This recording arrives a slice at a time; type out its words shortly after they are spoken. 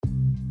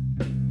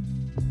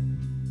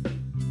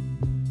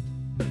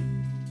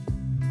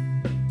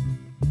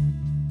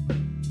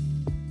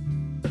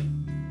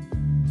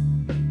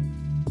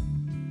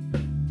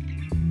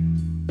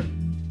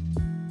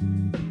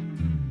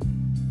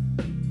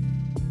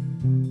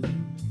Hello,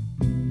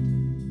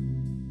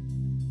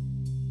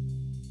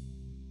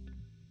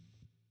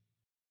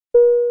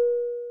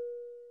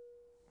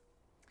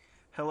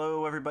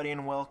 everybody,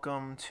 and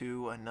welcome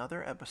to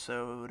another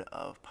episode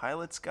of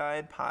Pilot's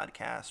Guide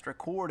Podcast,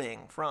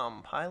 recording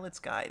from Pilot's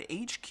Guide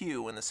HQ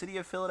in the city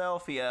of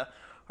Philadelphia.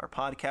 Our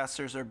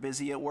podcasters are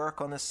busy at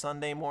work on this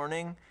Sunday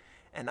morning,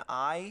 and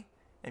I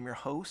am your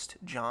host,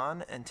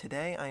 John, and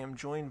today I am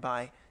joined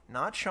by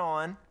not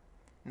Sean,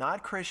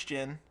 not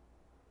Christian,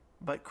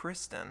 but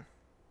Kristen.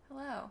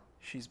 Hello.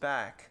 She's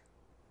back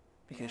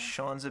because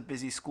Sean's a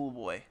busy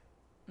schoolboy.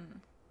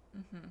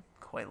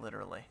 Quite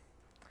literally.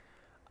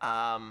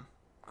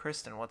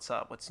 Kristen, what's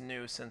up? What's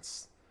new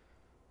since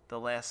the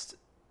last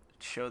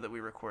show that we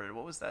recorded?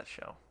 What was that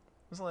show?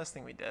 What was the last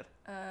thing we did?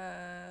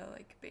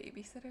 Like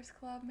Babysitter's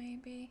Club,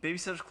 maybe?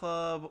 Babysitter's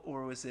Club,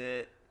 or was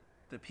it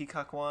the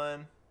Peacock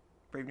one?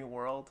 Brave New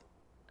World?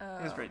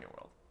 It was Brave New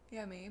World.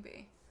 Yeah,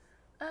 maybe.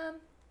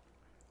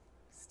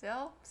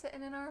 Still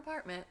sitting in our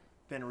apartment.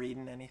 Been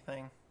reading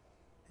anything?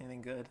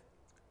 Anything good?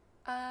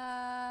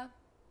 I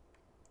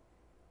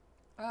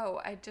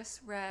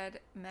just read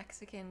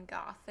Mexican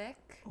Gothic.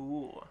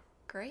 Ooh.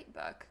 Great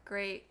book.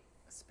 Great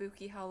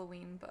spooky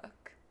Halloween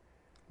book.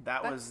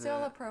 But was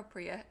still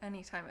appropriate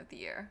any time of the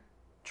year.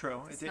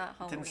 True. It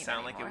didn't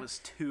sound like it was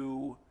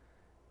too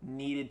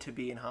needed to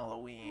be in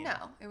Halloween.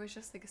 No, it was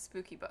just like a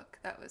spooky book.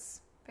 That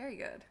was very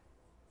good.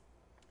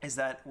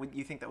 Would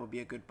you think that would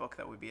be a good book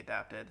that would be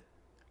adapted?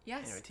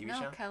 Yes. Into a TV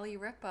show? Kelly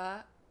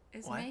Ripa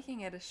is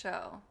making it a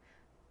show.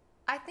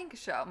 I think a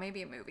show,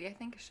 maybe a movie. I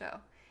think a show.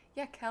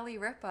 Yeah, Kelly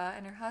Ripa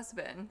and her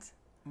husband.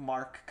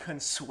 Mark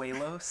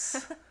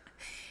Consuelos.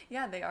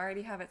 Yeah, they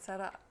already have it set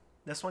up.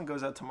 This one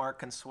goes out to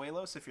Mark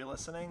Consuelos if you're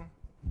listening.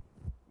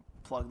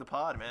 Plug the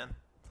pod, man.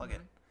 Plug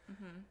it.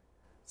 Mm-hmm.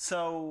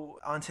 So,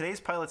 on today's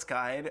Pilot's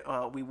Guide,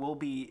 we will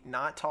be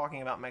not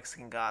talking about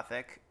Mexican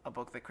Gothic, a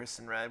book that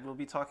Kristen read. We'll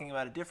be talking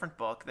about a different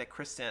book that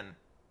Kristen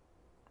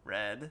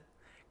read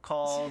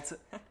called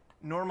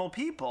Normal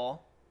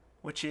People,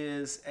 which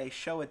is a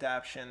show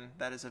adaptation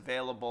that is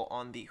available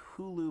on the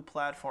Hulu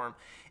platform.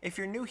 If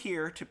you're new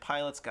here to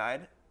Pilot's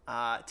Guide,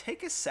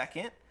 take a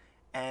second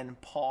and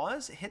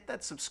pause, hit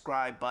that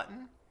subscribe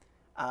button.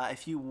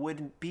 If you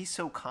would be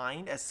so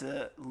kind as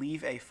to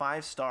leave a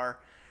 5-star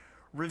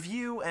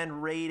review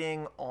and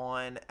rating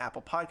on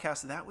Apple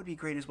Podcasts, that would be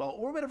great as well,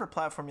 or whatever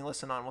platform you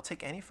listen on. We'll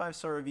take any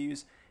 5-star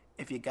reviews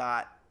if you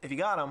got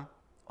them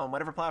on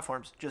whatever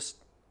platforms. Just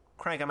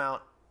crank them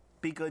out.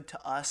 Be good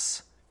to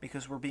us,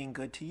 because we're being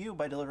good to you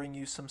by delivering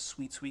you some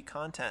sweet, sweet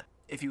content.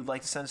 If you'd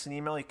like to send us an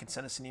email, you can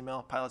send us an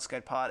email,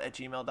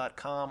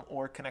 pilotsguidepod@gmail.com,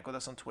 or connect with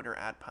us on Twitter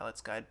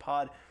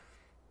 @pilotsguidepod.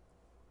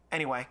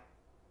 Anyway,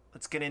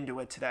 let's get into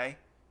it today.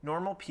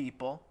 Normal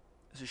People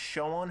is a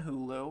show on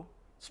Hulu.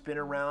 It's been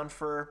around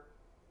for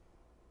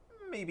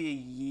maybe a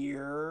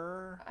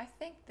year. I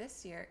think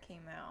this year it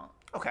came out.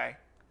 Okay.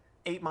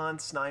 8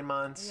 months, 9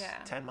 months,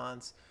 yeah. 10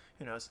 months.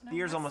 Who knows? The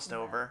year's almost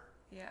over.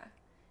 Yeah.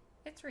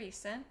 It's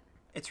recent.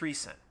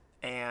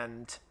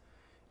 And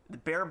the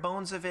bare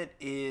bones of it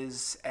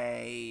is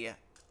a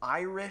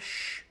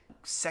Irish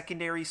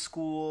secondary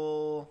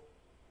school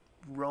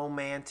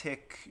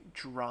romantic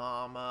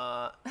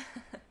drama.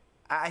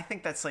 I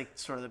think that's like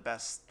sort of the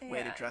best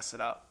way to dress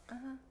it up.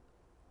 Uh-huh.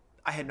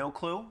 I had no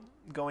clue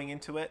going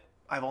into it.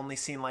 I've only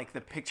seen like the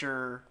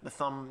picture, the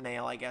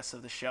thumbnail, I guess,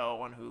 of the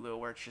show on Hulu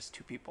where it's just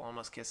two people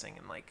almost kissing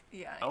and like,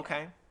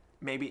 okay,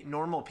 maybe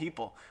normal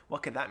people.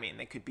 What could that mean?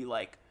 They could be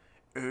like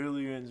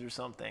aliens or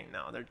something.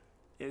 No, they're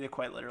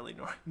quite literally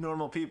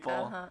normal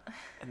people,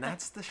 and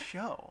that's the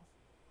show.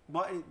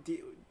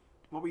 Did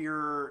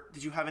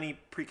you have any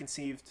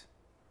preconceived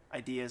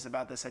ideas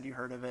about this? Had you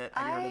heard of it?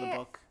 Had you heard of the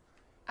book?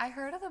 I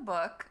heard of the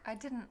book. I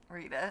didn't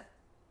read it.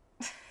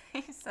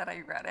 You said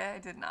I read it. I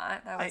did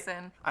not.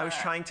 I was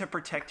trying to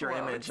protect your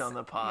image on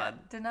the pod.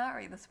 Yeah, did not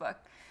read this book.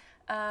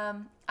 I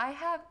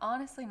have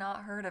honestly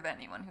not heard of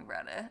anyone who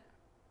read it.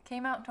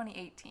 Came out in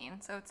 2018,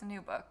 so it's a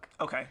new book.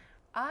 Okay.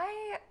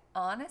 I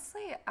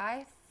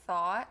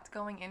thought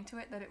going into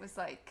it that it was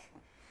like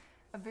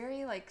a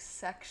very like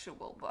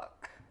sexual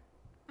book.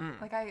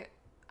 Like I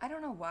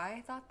don't know why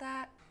I thought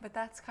that, but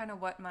that's kind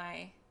of what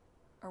my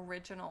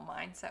original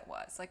mindset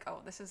was. Like,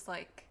 oh, this is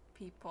like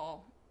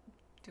people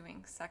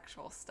doing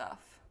sexual stuff.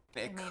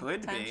 Could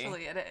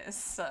potentially be. It is,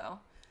 so.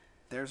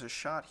 There's a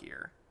shot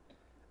here.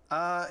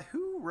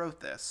 Who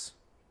wrote this?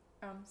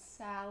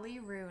 Sally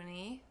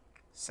Rooney.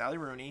 Sally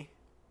Rooney,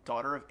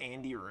 daughter of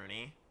Andy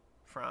Rooney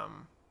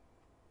from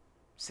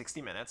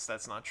 60 Minutes.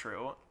 That's not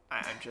true.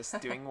 I'm just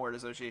doing word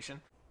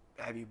association.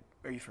 Are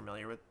you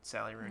familiar with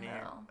Sally Rooney?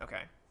 No.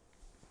 Okay.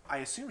 I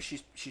assume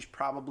she's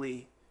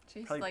probably...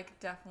 She's like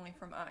definitely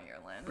from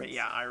Ireland. Right,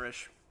 yeah,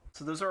 Irish.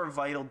 So those are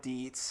vital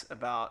deets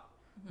about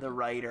the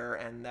writer,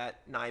 and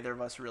that neither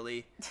of us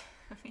really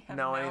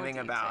know anything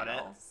about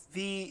it.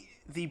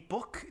 The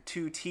book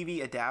to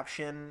TV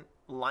adaptation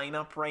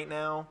lineup right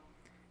now,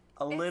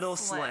 a little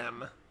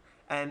slim.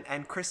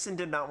 And Kristen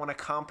did not want to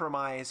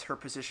compromise her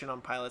position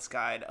on Pilot's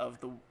Guide of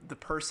the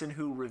person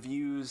who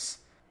reviews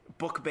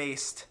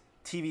book-based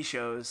TV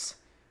shows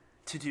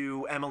to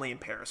do Emily in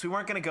Paris. We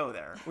weren't going to go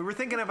there. We were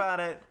thinking about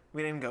it.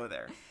 We didn't go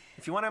there.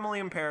 If you want Emily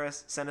in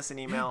Paris, send us an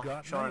email.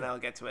 Sean and I will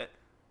get to it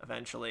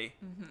eventually.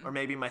 Or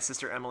maybe my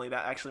sister Emily.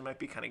 That actually might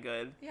be kind of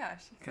good. Yeah,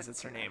 because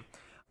it's her name.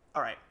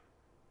 All right.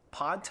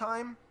 Pod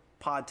time.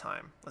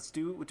 Let's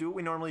do what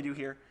we normally do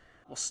here.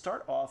 We'll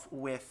start off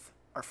with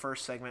our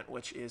first segment,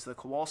 which is the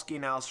Kowalski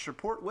Analysis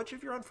Report, which,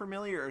 if you're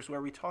unfamiliar, is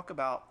where we talk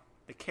about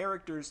the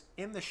characters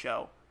in the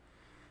show,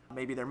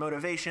 maybe their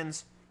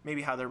motivations,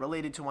 maybe how they're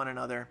related to one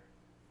another,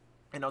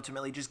 and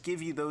ultimately just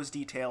give you those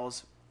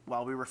details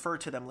while we refer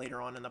to them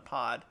later on in the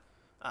pod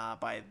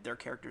by their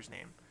character's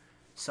name.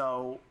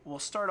 So we'll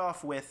start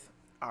off with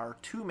our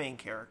two main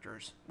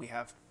characters. We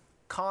have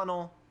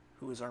Connell,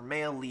 who is our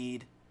male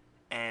lead,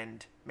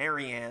 and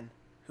Marianne,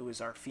 who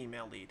is our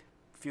female lead.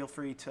 Feel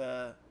free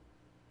to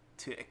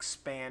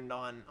expand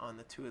on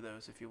the two of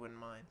those if you wouldn't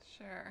mind.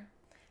 Sure.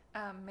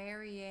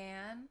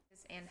 Marianne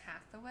is Anne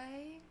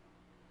Hathaway.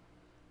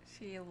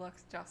 She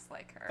looks just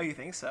like her. Oh, you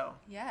think so?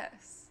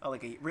 Yes. Oh,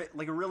 like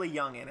a really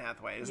young Anne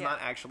Hathaway. It's not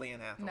actually Anne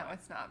Hathaway. No,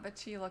 it's not, but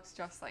she looks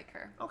just like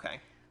her. Okay.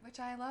 Which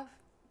I love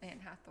Anne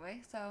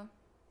Hathaway, so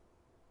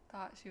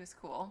thought she was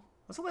cool.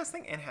 What's the last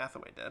thing Anne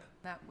Hathaway did?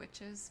 That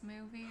Witches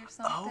movie or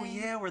something. Oh,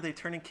 yeah, where they're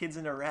turning kids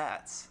into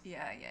rats.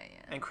 Yeah.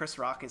 And Chris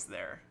Rock is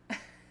there.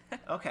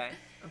 Okay.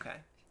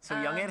 So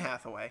young Anne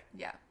Hathaway.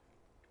 Yeah.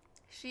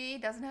 She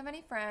doesn't have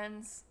any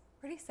friends.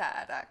 Pretty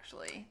sad,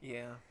 actually.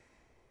 Yeah.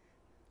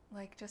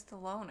 Like, just a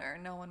loner.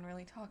 No one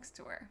really talks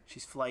to her.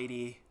 She's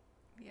flighty.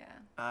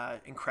 Yeah.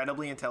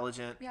 Incredibly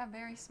intelligent. Yeah,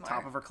 very smart.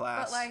 Top of her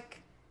class. But,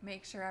 like,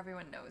 make sure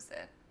everyone knows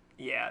it.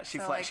 Yeah, she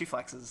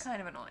flexes.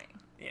 Kind of annoying.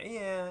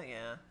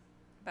 Yeah.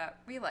 But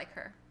we like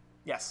her.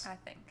 Yes. I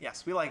think.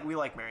 Yes, we like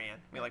Marianne.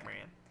 We like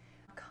Marianne.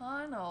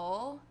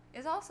 Connell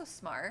is also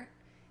smart.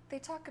 They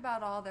talk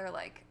about all their,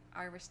 like,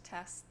 Irish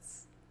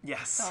tests.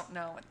 Yes. Don't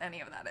know what any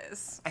of that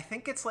is. I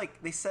think it's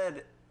like, they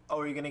said,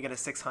 oh, you're going to get a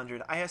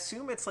 600. I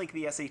assume it's like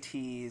the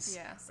SATs.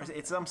 Yeah, or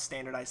it's some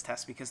standardized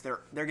test because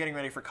they're getting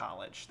ready for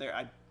college.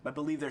 I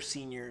believe they're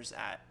seniors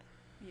at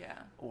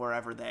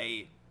wherever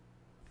they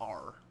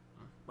are,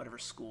 whatever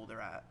school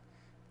they're at.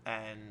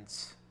 And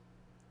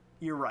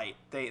you're right.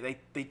 They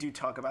do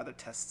talk about their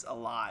tests a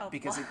lot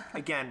because,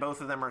 again,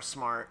 both of them are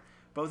smart.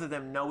 Both of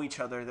them know each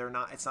other.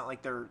 It's not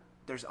like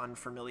there's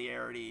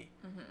unfamiliarity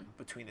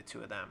between the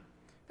two of them.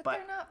 But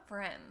they're not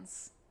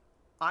friends.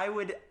 I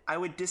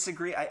would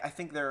disagree. I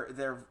think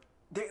they're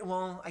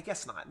well, I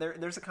guess not.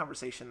 There's a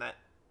conversation that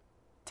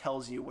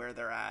tells you where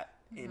they're at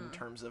in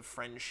terms of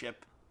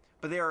friendship,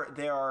 but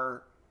they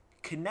are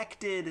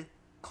connected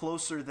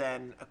closer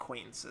than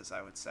acquaintances,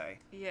 I would say.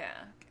 Yeah.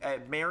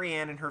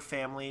 Marianne and her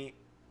family,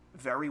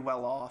 very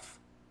well off,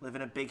 live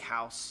in a big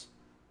house,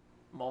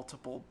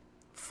 multiple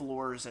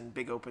floors and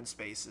big open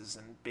spaces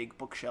and big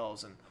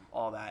bookshelves and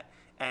all that.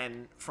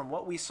 And from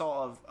what we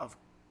saw of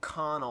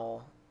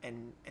Connell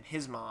and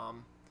his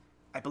mom,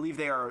 I believe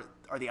they are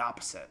the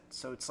opposite.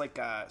 So it's like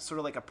sort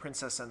of like a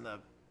Princess and the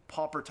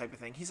Pauper type of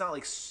thing. He's not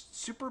like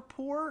super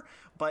poor,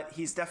 but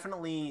he's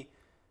definitely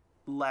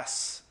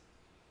less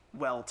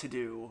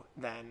well-to-do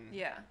than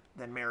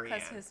Marianne.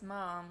 Because his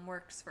mom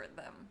works for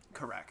them.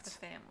 Correct. The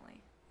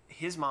family.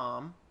 His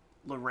mom,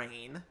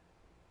 Lorraine,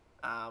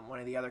 one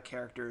of the other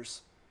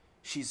characters,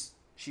 she's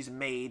a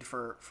maid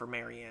for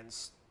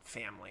Marianne's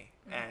family,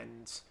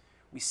 and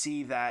we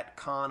see that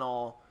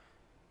Connell,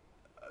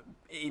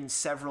 in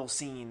several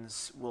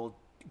scenes, will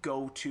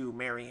go to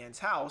Marianne's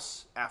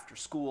house after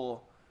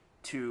school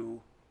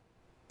to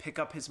pick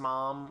up his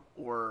mom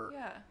or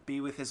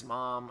be with his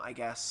mom, I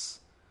guess,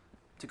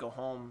 to go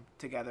home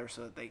together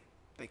so that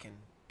they can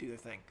do their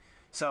thing.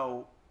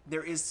 So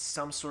there is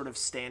some sort of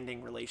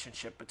standing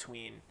relationship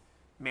between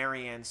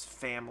Marianne's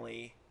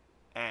family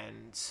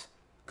and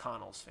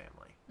Connell's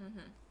family.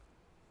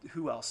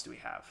 Who else do we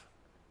have?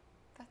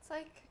 That's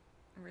like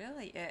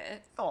really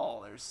it.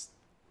 Oh, there's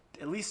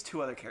at least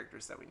two other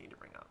characters that we need to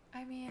bring up.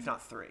 I mean, if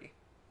not three.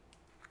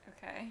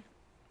 Okay.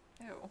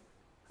 Ew.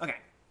 Okay.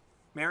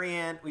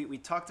 Marianne, we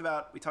talked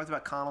about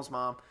Connell's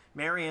mom.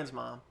 Marianne's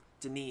mom,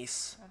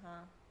 Denise,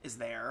 is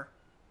there.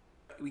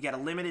 We get a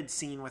limited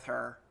scene with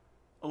her,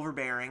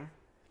 overbearing.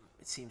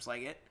 It seems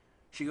like it.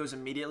 She goes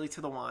immediately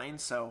to the wine,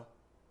 so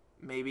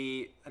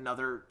maybe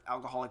another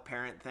alcoholic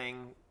parent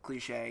thing,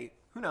 cliche.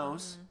 Who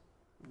knows?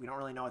 We don't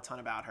really know a ton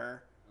about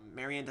her.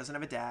 Marianne doesn't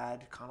have a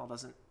dad. Connell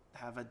doesn't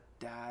have a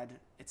dad,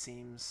 it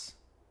seems.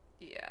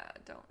 Yeah,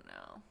 don't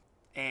know.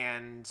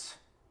 And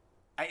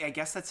I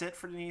guess that's it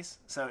for Denise.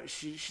 So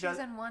she's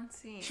in one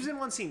scene. She's in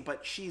one scene,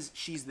 but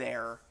she's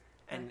there,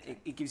 and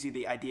it gives you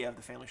the idea of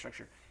the family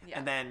structure. Yeah.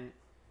 And then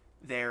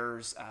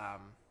there's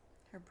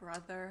her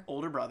brother,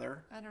 older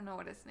brother. I don't know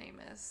what his name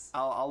is.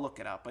 I'll look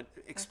it up, but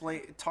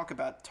explain. Talk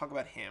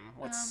about him.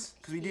 What's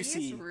because we do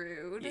see he's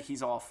rude. Yeah,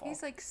 he's awful.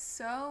 He's like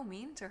so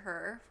mean to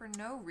her for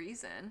no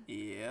reason.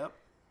 Yep.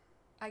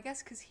 I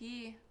guess because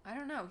I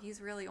don't know,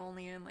 he's really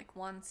only in like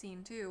one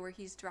scene too, where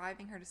he's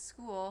driving her to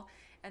school,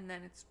 and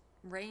then it's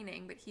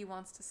raining, but he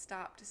wants to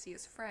stop to see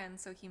his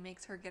friends, so he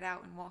makes her get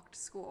out and walk to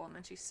school, and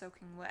then she's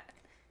soaking wet.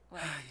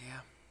 Like,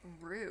 yeah.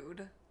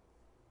 Rude.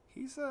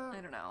 He's I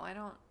don't know. I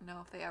don't know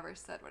if they ever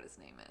said what his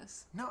name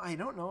is. No, I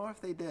don't know if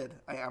they did.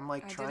 I'm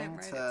like trying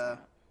to.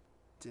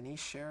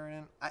 Denise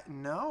Sheridan.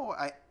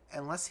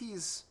 Unless he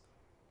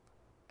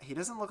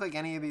doesn't look like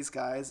any of these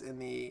guys in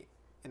the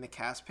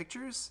cast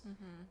pictures,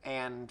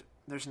 and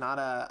there's not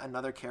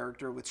another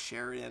character with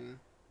Sheridan,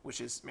 which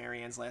is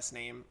Marianne's last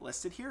name,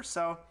 listed here.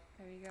 So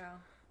there you go.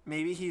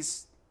 Maybe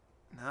he's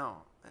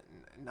Niall.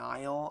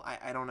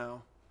 I don't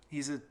know.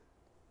 He's an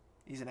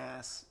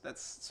ass.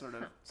 That's sort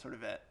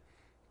of it.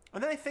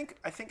 And then I think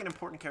an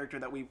important character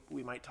that we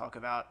might talk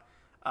about,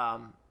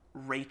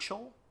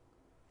 Rachel,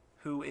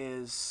 who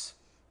is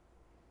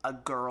a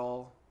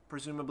girl,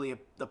 presumably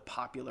the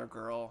popular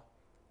girl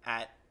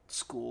at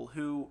school,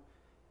 who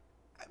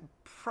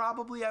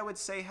probably I would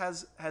say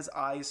has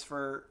eyes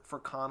for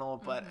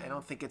Connell, but I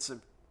don't think it's a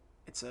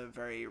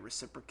very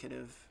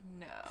reciprocative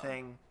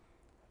thing.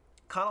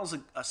 Connell's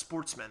a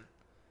sportsman.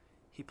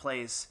 He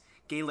plays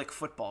Gaelic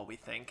football, we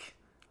think.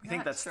 We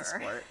think that's the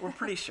sport. We're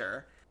pretty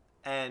sure.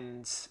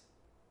 And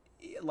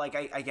like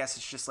I guess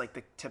it's just like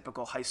the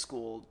typical high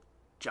school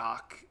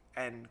jock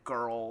and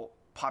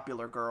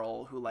popular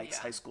girl who likes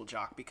high school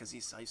jock because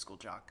he's a high school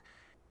jock.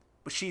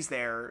 But she's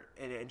there,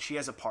 and she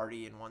has a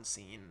party in one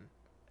scene,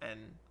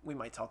 and we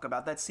might talk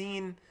about that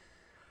scene.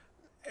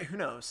 Who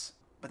knows?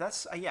 But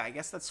that's I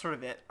guess that's sort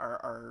of it.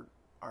 Our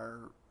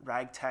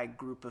ragtag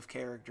group of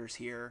characters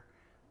here,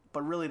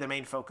 but really the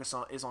main focus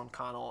is on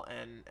Connell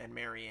and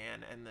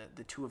Marianne and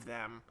the two of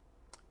them,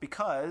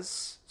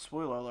 because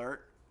spoiler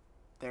alert,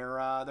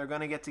 they're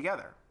gonna get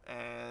together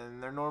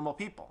and they're normal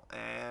people,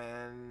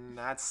 and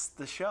that's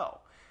the show.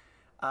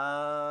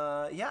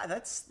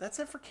 That's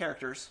it for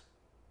characters.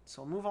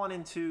 So we'll move on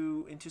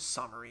into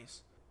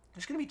summaries.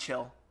 It's gonna be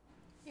chill.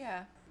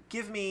 Yeah.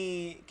 Give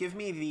me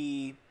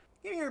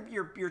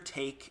your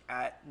take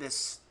at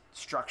this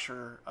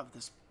structure of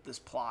this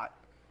plot,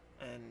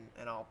 and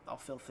I'll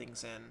fill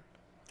things in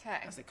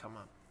as they come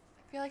up.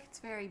 I feel like it's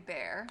very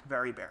bare.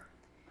 Very bare.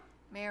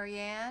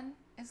 Marianne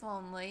is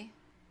lonely.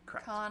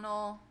 Correct.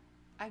 Connell,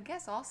 I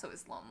guess, also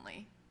is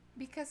lonely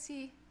because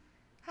he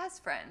has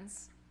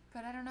friends,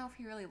 but I don't know if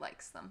he really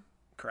likes them.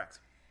 Correct.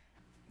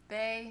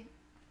 They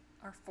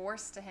are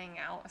forced to hang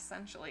out,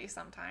 essentially,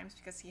 sometimes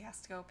because he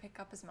has to go pick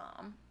up his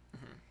mom.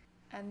 Mm-hmm.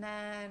 And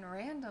then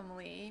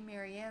randomly,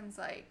 Marianne's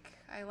like,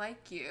 I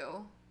like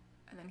you.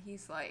 And then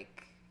he's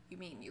like, you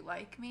mean you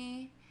like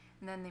me?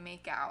 And then they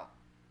make out.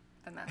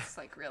 And that's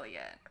like really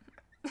it.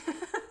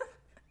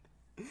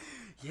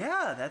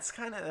 Yeah, that's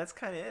kind of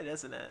it,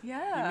 isn't it?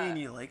 Yeah. You mean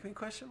you like me? ?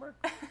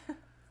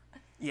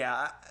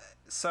 Yeah.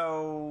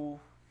 So,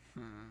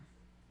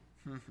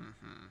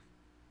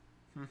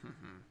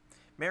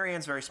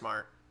 Marianne's very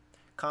smart.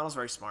 Connell's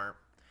very smart.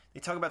 They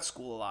talk about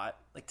school a lot,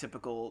 like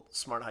typical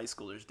smart high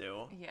schoolers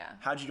do. Yeah.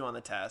 How'd you do on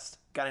the test?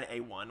 Got an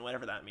A1,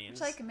 whatever that means.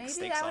 Like, maybe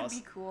Steak that sauce.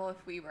 would be cool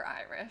if we were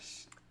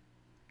Irish.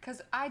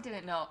 Because I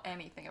didn't know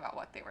anything about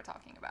what they were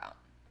talking about.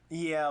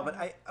 Yeah, but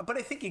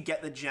I think you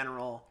get the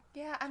general.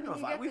 Yeah, I mean, you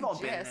get We've the all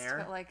gist, been there.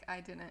 but like I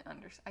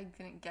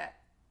didn't get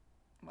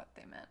what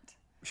they meant.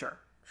 Sure.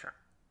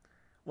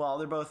 Well,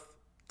 they're both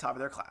top of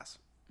their class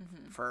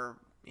for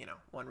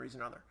one reason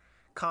or another.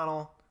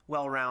 Connell,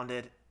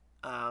 well-rounded,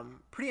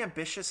 pretty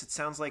ambitious. It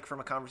sounds like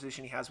from a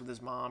conversation he has with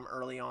his mom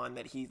early on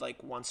that he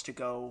like wants to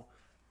go.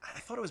 I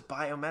thought it was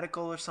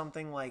biomedical or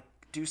something, like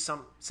do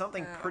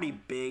something pretty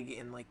big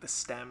in like the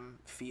STEM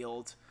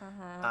field.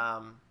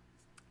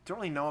 Don't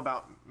really know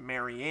about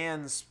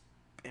Marianne's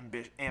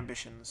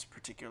ambitions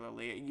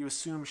particularly. You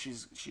assume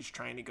she's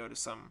trying to go to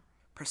some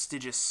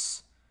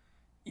prestigious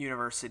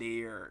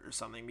university or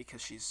something because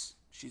she's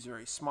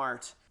very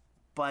smart,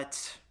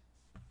 but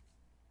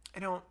I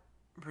don't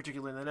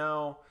particularly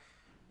know.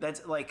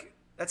 That's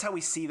how we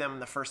see them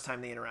the first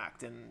time they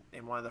interact in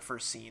one of the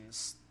first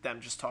scenes,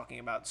 them just talking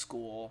about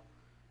school.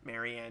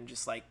 Marianne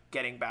just like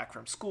getting back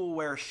from school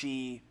where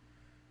she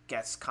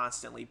gets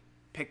constantly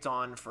picked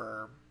on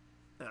for,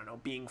 I don't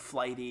know, being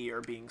flighty or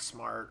being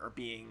smart or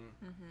being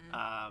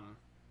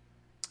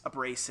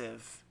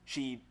abrasive.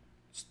 She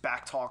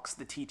backtalks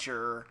the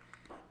teacher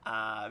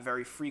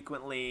very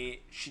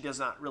frequently. She does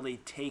not really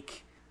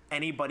take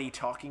anybody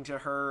talking to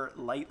her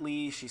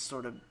lightly. She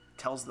sort of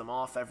tells them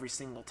off every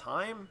single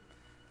time,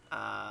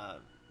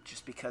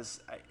 just because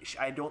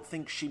I don't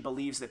think she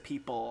believes that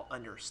people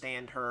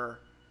understand her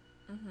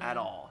at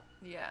all.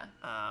 Yeah.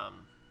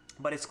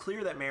 But it's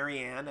clear that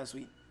Marianne, as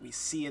we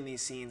see in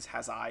these scenes,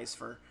 has eyes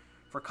for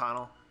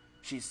Connell.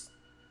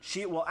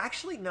 Well,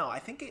 actually, no. I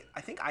think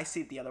I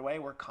see it the other way,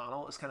 where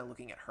Connell is kind of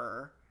looking at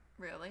her.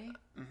 Really?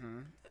 Mm-hmm.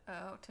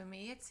 Oh, to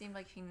me, it seemed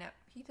like he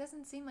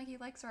doesn't seem like he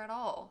likes her at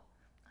all.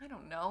 I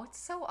don't know. It's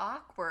so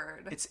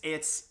awkward. It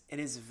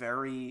is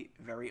very,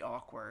 very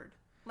awkward.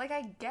 Like,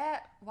 I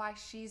get why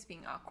she's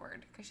being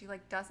awkward, because she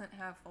like doesn't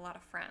have a lot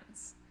of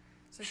friends,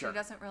 so Sure. She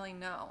doesn't really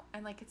know.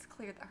 And like, it's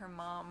clear that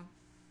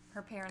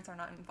her parents are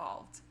not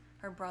involved.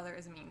 Her brother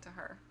is mean to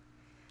her,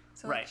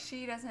 so Right. like,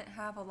 she doesn't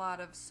have a lot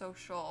of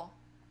social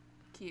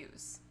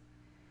cues.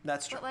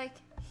 That's true. But like,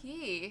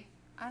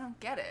 I don't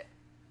get it.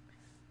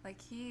 Like,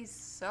 he's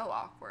so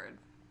awkward.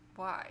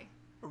 Why?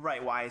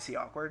 Right, why is he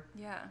awkward?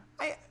 Yeah.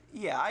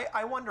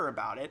 I wonder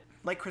about it.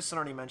 Like Kristen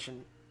already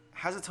mentioned,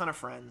 has a ton of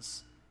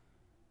friends.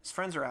 His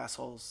friends are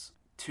assholes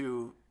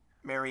to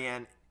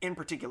Marianne in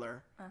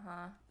particular.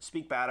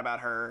 Speak bad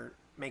about her,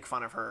 make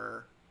fun of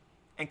her.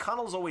 And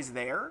Connell's always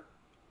there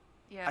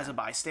as a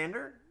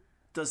bystander.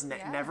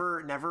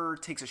 Never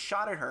takes a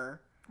shot at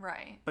her.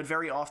 Right. But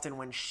very often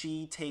when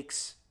she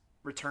takes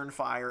return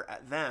fire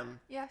at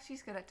them. Yeah,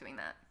 she's good at doing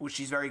that. Which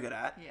she's very good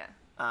at. Yeah.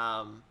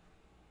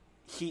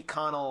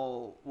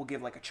 Connell will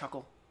give like a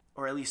chuckle,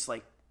 or at least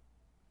like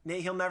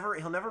he'll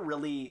never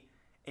really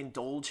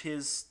indulge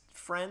his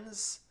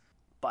friends,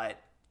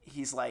 but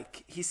he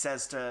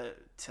says to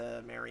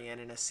Marianne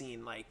in a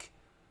scene like,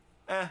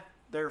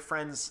 they're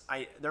friends.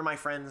 They're my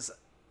friends.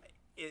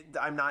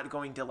 I'm not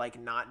going to like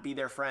not be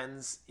their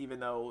friends, even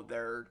though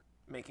they're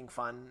making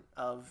fun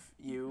of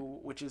you,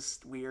 which is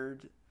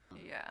weird.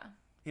 Yeah.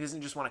 He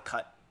doesn't just want to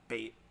cut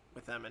bait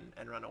with them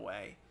and run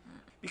away.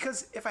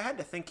 Because if I had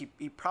to think,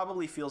 he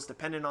probably feels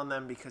dependent on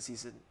them because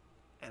he's an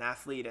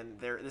athlete, and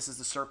this is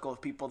the circle of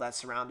people that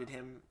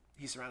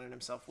he surrounded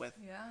himself with.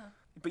 Yeah.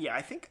 But yeah,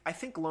 I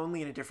think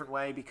lonely in a different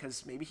way,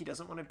 because maybe he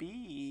doesn't want to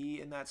be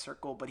in that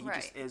circle, but he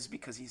just is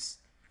because he's...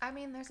 I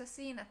mean, there's a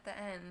scene at the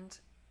end,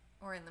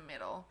 or in the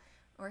middle,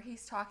 where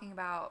he's talking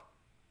about...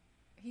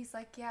 He's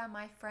like, yeah,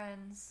 my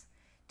friends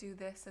do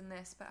this and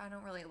this, but I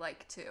don't really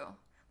like to.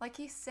 Like,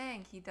 he's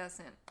saying he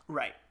doesn't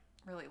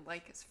really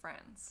like his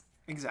friends.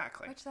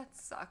 Exactly. Which that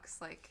sucks,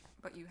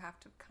 but you have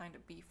to kind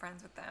of be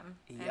friends with them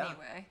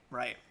anyway.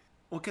 Right.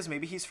 Well, because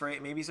maybe he's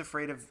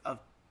afraid of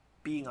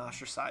being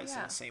ostracized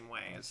in the same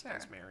way as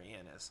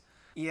Marianne is.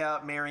 Yeah,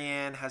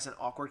 Marianne has an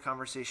awkward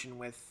conversation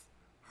with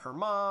her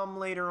mom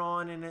later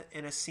on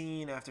in a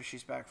scene after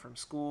she's back from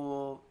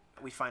school.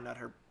 We find out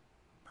her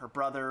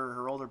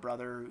older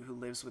brother, who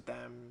lives with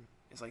them,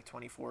 is like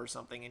 24 or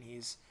something, and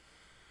he's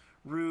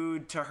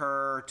rude to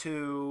her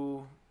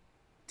too.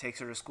 Takes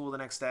her to school the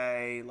next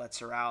day, lets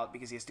her out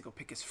because he has to go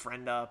pick his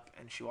friend up,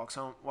 and she walks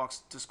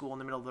to school in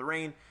the middle of the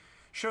rain,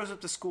 shows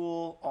up to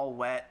school all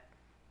wet,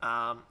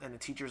 and the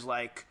teacher's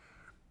like,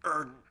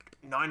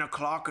 9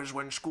 o'clock is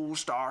when school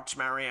starts,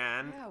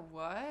 Marianne. Yeah,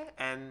 what?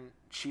 And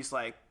she's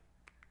like,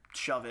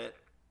 shove it,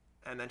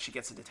 and then she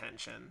gets a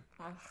detention.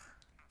 Ugh.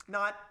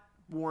 Not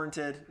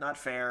warranted, not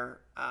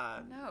fair.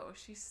 No,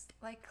 she's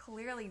like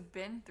clearly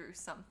been through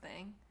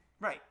something.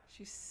 Right.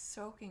 She's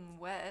soaking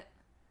wet.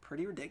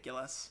 Pretty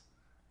ridiculous.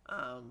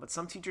 But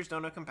some teachers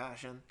don't have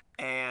compassion.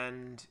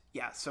 And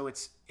yeah, so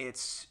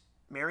it's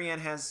Marianne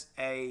has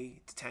a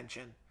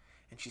detention,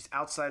 and she's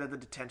outside of the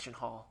detention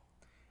hall,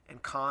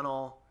 and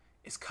Connell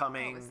is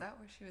coming. Oh, is that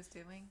what she was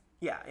doing?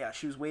 Yeah,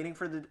 she was waiting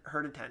for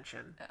her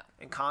detention. Oh.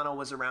 And Connell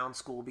was around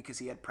school because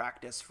he had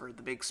practice for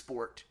the big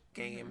sport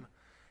game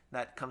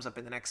that comes up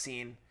in the next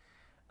scene.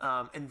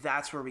 And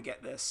that's where we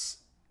get this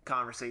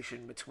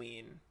conversation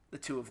between the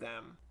two of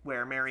them,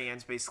 where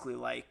Marianne's basically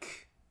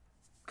like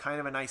kind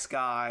of a nice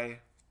guy.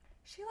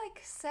 She like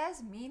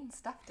says mean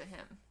stuff to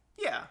him.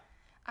 Yeah.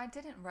 I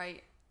didn't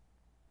write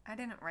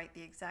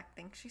the exact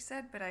thing she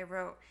said, but I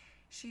wrote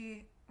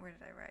where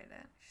did I write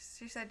it?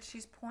 She said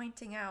she's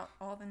pointing out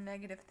all the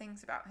negative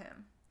things about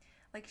him.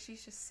 Like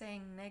she's just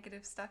saying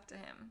negative stuff to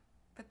him.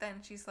 But then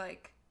she's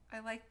like, I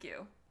like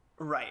you.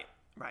 Right.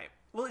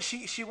 Well,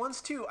 she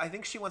wants to, I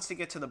think she wants to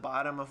get to the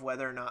bottom of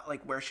whether or not,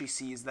 like, where she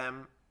sees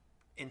them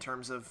in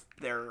terms of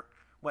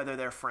whether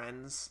they're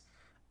friends.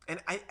 And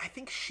I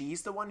think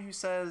she's the one who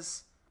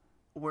says,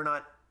 we're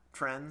not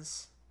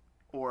friends,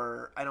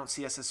 or I don't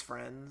see us as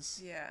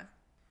friends. Yeah.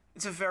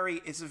 It's a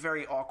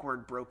very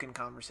awkward, broken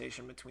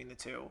conversation between the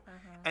two.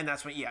 And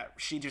that's when,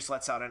 she just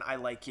lets out an I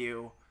like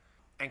you.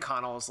 And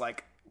Connell's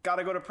like,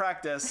 gotta go to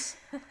practice.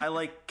 I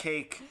like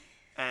cake.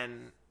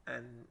 And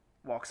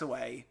walks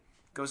away,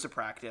 goes to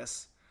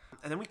practice.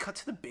 And then we cut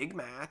to the big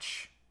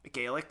match, the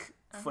Gaelic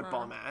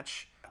football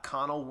match.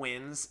 Connell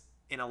wins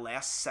in a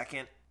last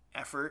second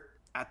effort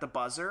at the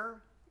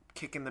buzzer,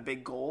 kicking the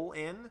big goal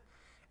in.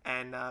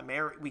 And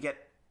we get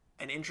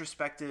an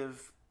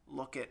introspective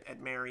look at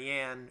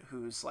Marianne,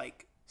 who's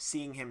like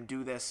seeing him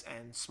do this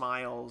and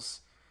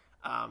smiles,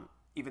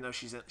 even though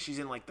she's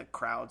in like the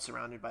crowd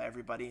surrounded by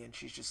everybody, and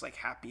she's just like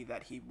happy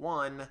that he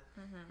won,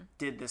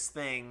 did this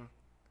thing.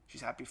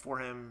 She's happy for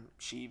him.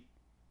 She,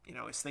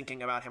 is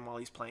thinking about him while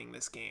he's playing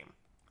this game.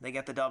 They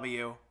get the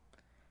W.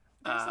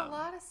 There's a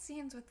lot of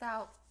scenes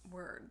without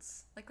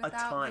words, like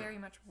without very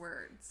much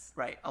words.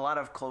 Right, a lot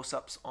of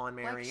close-ups on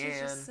Marianne. Like she's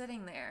just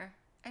sitting there,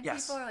 and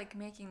people are like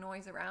making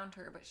noise around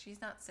her, but she's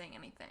not saying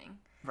anything.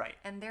 Right.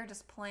 And they're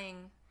just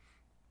playing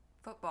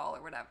football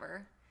or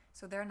whatever,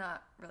 so they're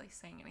not really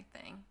saying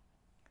anything.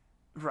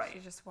 Right.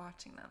 She's just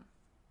watching them.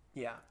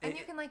 Yeah. And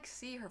you can like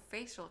see her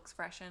facial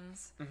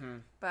expressions,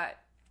 but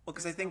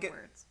because I think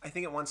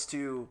it wants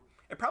to.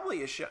 It probably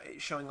is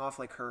showing off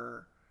like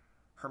her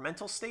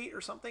mental state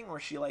or something, where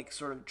she like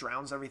sort of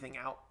drowns everything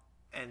out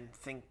and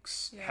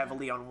thinks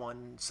heavily on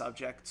one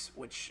subject,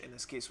 which in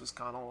this case was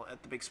Connell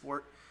at the big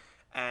sport,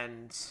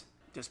 and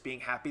just being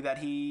happy that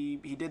he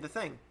did the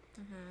thing.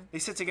 They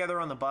sit together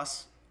on the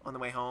bus on the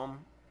way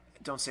home.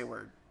 Don't say a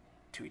word.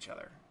 to each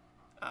other.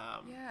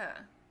 Yeah.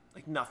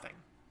 Like nothing.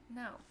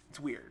 No. It's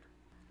weird.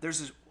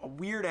 There's a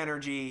weird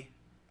energy.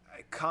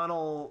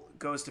 Connell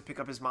goes to pick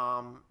up his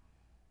mom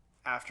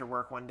after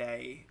work one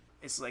day.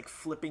 It's like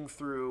flipping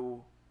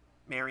through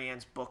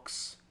Marianne's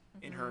books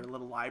in her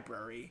little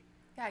library.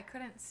 Yeah, I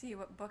couldn't see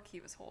what book he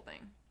was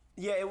holding.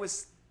 Yeah, it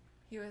was...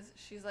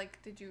 She's like,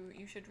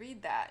 you should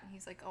read that. And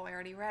he's like, oh, I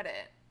already read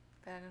it.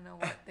 But I don't know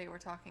what they were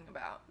talking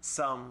about.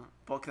 Some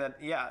book that,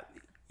 yeah,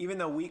 even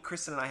though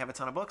Kristen and I have a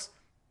ton of books,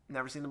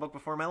 never seen the book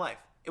before in my life.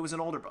 It was an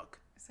older book.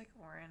 It's like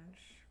orange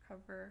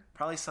cover.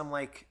 Probably some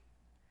like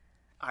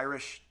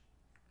Irish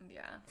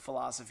Yeah.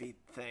 philosophy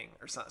thing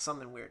or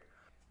something weird.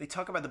 They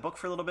talk about the book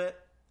for a little bit,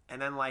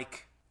 and then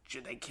like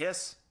they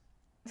kiss,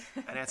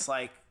 and it's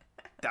like,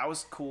 that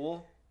was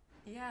cool.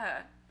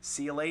 Yeah.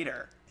 See you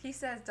later. He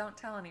says, don't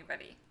tell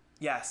anybody.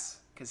 Yes,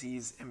 because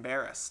he's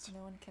embarrassed.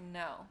 No one can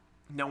know.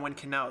 No one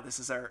can know. This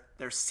is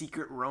their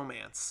secret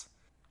romance.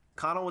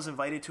 Connell was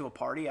invited to a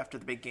party after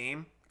the big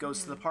game,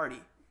 goes to the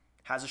party,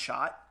 has a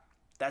shot.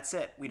 That's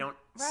it. We don't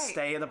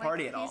stay at the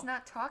party at all. He's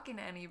not talking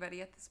to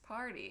anybody at this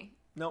party.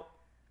 Nope.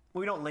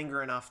 We don't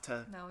linger enough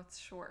to... No, it's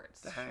short.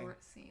 It's a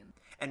short scene.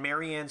 And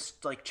Marianne's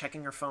like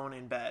checking her phone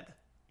in bed.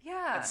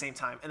 Yeah. At the same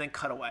time, and then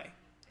cut away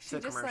to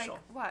the commercial.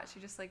 Like, what?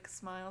 She just like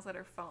smiles at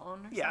her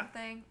phone or yeah.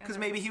 something? Because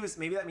maybe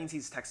that means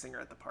he's texting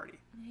her at the party.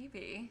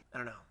 Maybe. I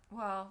don't know.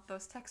 Well,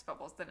 those text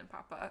bubbles didn't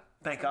pop up.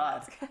 Thank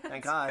God.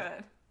 Thank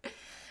God. Good.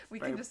 We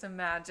can just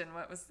imagine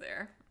what was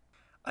there.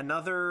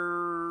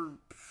 Another...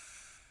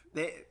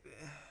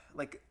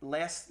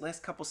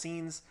 last couple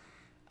scenes,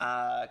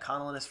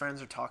 Connell and his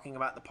friends are talking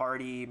about the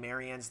party.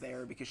 Marianne's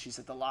there because she's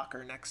at the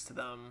locker next to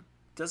them.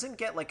 Doesn't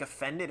get like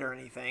offended or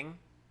anything.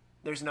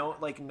 There's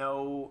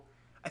no.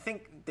 I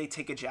think they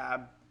take a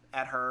jab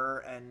at her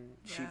and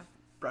she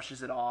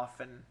brushes it off,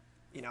 and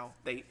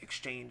they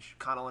exchange.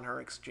 Connell and her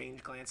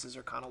exchange glances,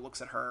 or Connell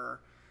looks at her.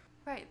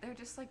 Right, they're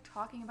just like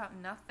talking about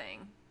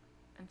nothing,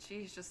 and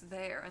she's just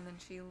there, and then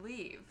she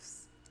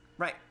leaves.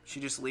 Right, she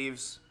just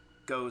leaves.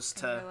 Goes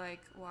to... You're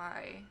like,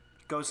 why?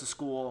 Goes to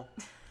school.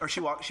 Or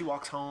she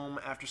walks home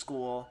after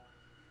school,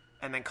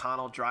 and then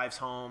Connell drives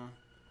home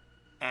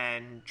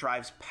and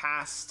drives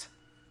past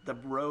the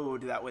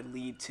road that would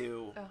lead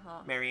to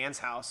Marianne's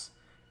house,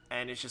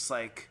 and it's just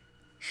like,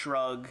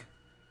 shrug,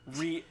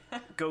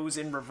 goes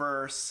in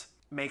reverse,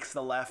 makes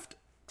the left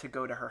to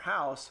go to her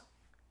house,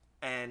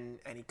 and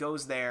he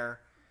goes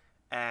there,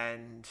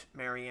 and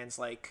Marianne's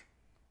like,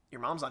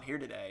 your mom's not here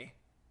today.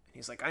 And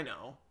he's like, I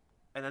know.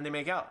 And then they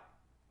make out.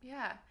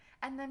 Yeah,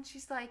 and then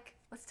she's like,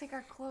 let's take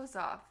our clothes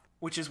off.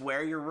 Which is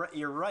where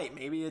you're right.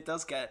 Maybe it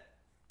does get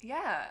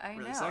I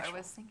really know. sexual. I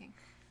was thinking.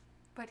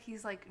 But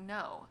he's like,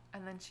 no.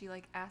 And then she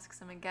like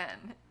asks him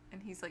again,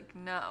 and he's like,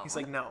 no. He's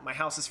like, no, my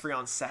house is free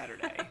on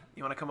Saturday.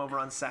 You want to come over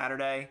on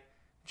Saturday?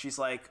 She's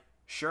like,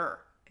 sure.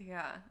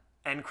 Yeah.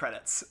 End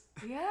credits.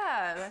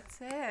 Yeah, that's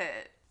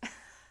it.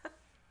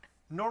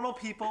 Normal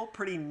people,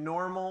 pretty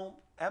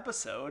normal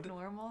episode.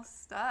 Normal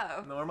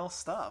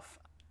stuff.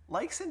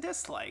 Likes and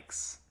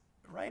dislikes.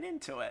 Right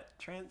into it.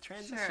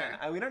 Transition.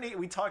 Sure.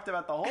 We talked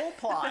about the whole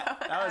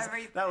plot.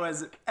 That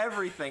was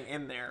everything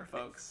in there,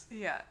 folks.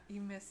 Yeah, you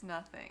miss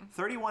nothing.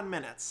 31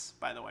 minutes,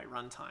 by the way,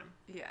 runtime.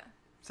 Yeah.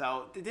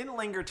 So it didn't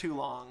linger too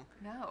long.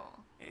 No.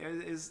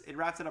 It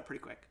wrapped it up pretty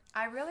quick.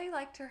 I really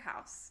liked her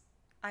house.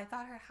 I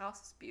thought her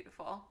house was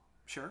beautiful.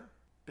 Sure.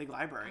 Big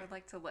library. I would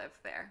like to live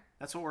there.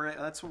 That's what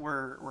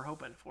we're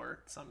hoping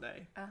for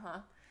someday. Uh-huh.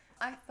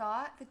 I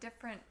thought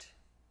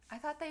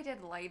they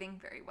did lighting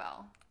very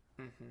well.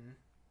 Mm-hmm.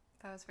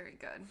 That was very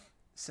good.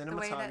 Cinematography. The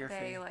way that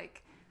they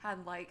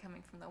had light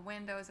coming from the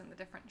windows and the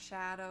different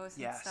shadows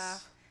and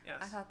stuff. Yes.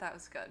 I thought that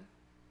was good.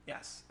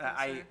 Yes.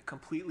 I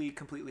completely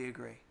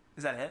agree.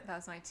 Is that it? That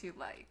was my 2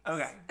 likes.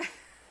 Okay.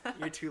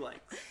 Your 2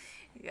 likes.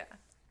 Yeah.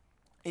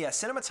 Yeah,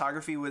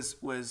 cinematography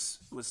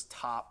was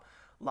top.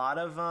 A lot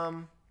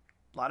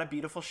of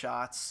beautiful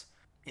shots,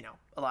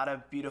 a lot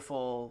of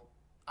beautiful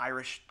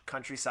Irish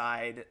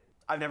countryside.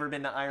 I've never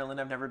been to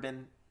Ireland, I've never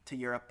been to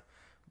Europe,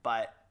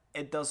 but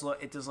it does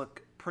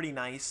look pretty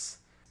nice.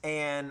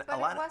 And but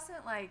it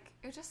wasn't like,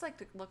 it just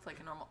looked like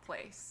a normal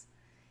place.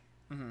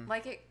 Mm-hmm.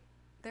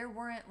 There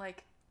weren't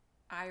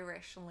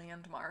Irish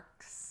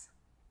landmarks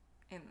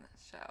in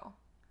the show.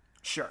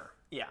 Sure.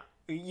 Yeah.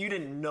 You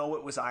didn't know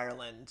it was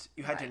Ireland.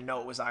 You had to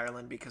know it was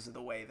Ireland because of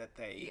the way that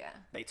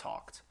they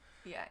talked.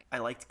 Yeah. I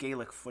liked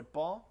Gaelic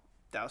football.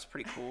 That was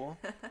pretty cool.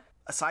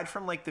 Aside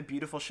from the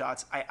beautiful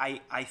shots,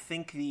 I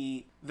think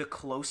the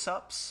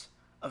close-ups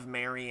of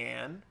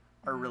Marianne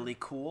are really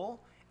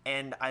cool,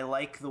 and I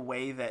like the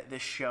way that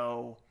this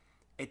show,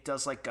 it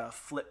does a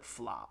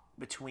flip-flop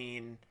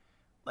between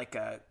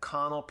a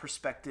Connell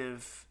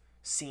perspective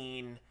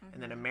scene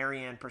and then a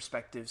Marianne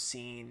perspective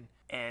scene,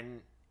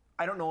 and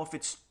I don't know if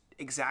it's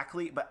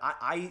exactly, but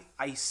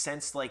I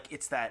sense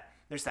it's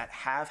there's that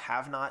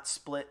have not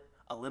split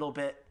a little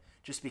bit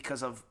just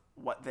because of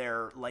what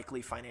their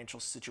likely financial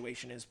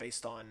situation is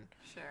based on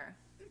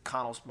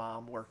Connell's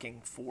mom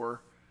working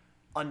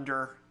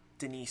under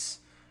Denise.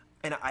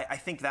 And I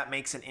think that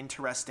makes an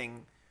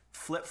interesting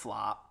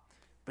flip-flop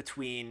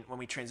between when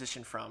we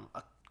transition from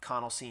a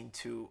Connell scene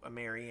to a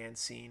Marianne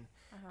scene.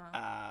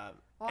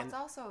 Well, it's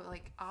also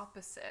like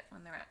opposite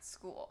when they're at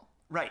school.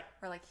 Right.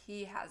 Where like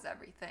he has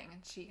everything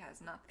and she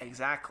has nothing.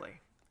 Exactly.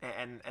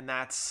 And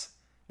that's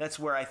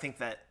where I think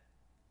that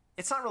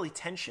it's not really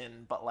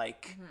tension, but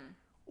like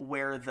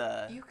where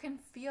the... You can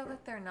feel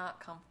that they're not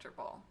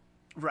comfortable.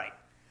 Right.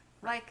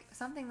 Like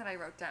something that I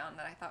wrote down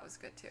that I thought was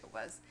good too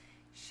was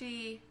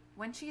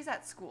when she's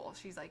at school,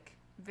 she's like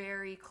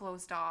very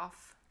closed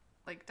off,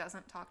 like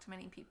doesn't talk to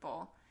many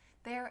people.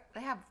 They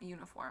have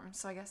uniforms,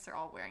 so I guess they're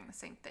all wearing the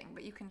same thing,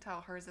 but you can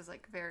tell hers is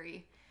like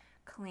very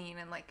clean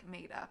and like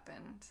made up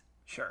and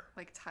sure,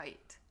 like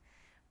tight.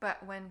 But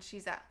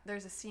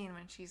there's a scene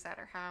when she's at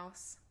her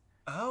house.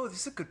 Oh, this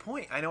is a good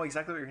point. I know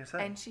exactly what you're gonna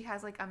say. And she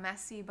has like a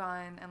messy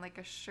bun and like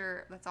a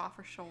shirt that's off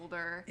her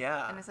shoulder.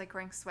 Yeah. And is like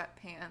wearing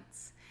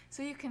sweatpants.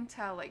 So you can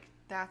tell like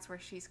that's where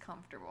she's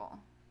comfortable.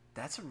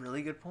 That's a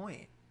really good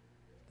point.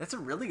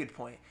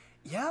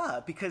 Yeah,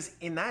 because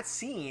in that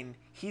scene,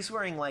 he's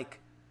wearing like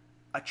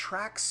a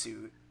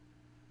tracksuit,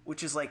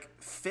 which is like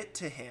fit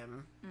to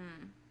him.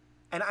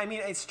 And I mean,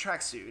 it's a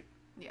tracksuit,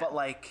 but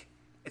like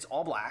it's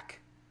all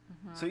black.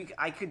 So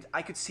I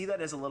could see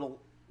that as a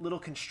little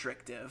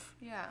constrictive.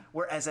 Yeah.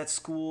 Whereas at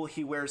school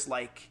he wears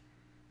like,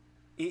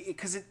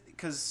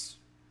 because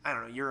I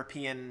don't know,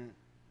 European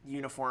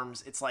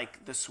uniforms, it's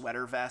like the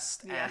sweater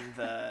vest and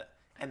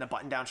the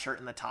button down shirt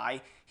and the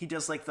tie. He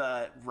does like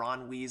the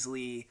Ron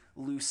Weasley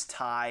loose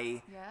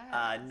tie,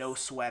 no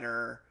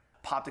sweater,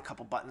 popped a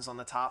couple buttons on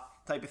the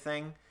top type of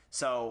thing.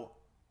 So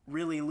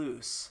really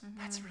loose.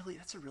 That's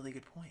a really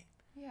good point.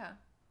 Yeah.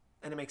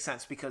 And it makes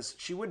sense because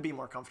she would be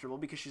more comfortable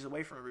because she's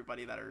away from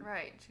everybody that are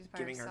She's by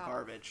giving herself. her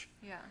garbage.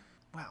 Yeah.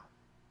 Wow,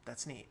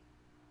 that's neat.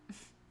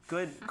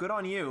 Good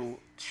on you,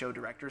 show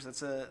directors.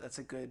 That's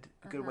a good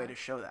way to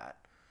show that.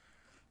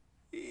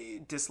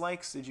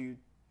 Dislikes? Did you?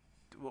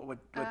 What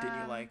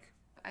didn't you like?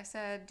 I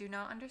said, do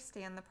not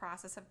understand the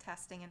process of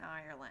testing in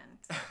Ireland.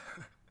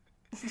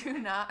 Do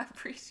not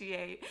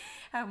appreciate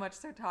how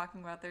much they're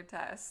talking about their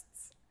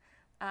tests.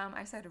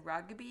 I said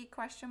rugby ?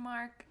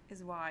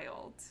 Is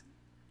wild.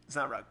 It's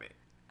not rugby.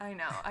 I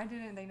know.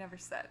 They never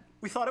said.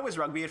 We thought it was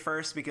rugby at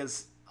first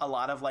because a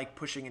lot of like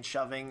pushing and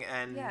shoving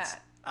and you don't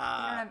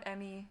have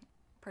any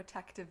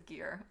protective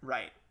gear.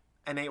 Right.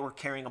 And they were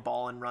carrying a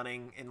ball and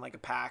running in like a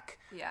pack.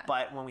 Yeah.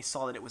 But when we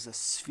saw that it was a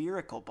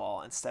spherical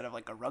ball instead of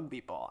like a rugby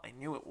ball, I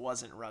knew it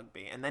wasn't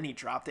rugby. And then he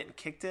dropped it and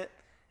kicked it.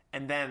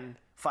 And then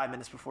 5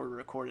 minutes before we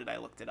recorded, I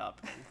looked it up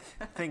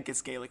and think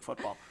it's Gaelic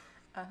football.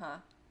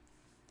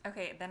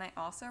 Okay, then I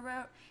also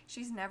wrote,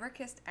 she's never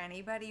kissed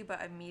anybody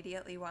but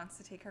immediately wants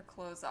to take her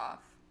clothes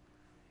off.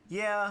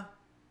 Yeah.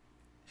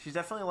 She's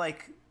definitely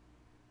like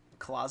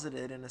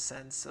closeted in a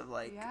sense of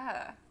like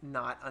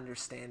not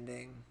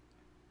understanding.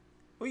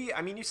 Well, yeah,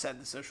 I mean, you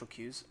said the social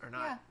cues are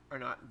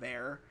not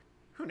there.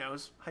 Who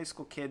knows? High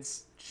school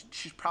kids,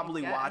 she's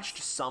probably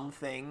watched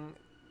something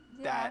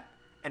that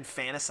and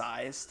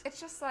fantasized. It's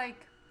just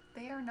like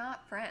they are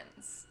not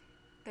friends.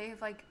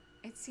 They've like,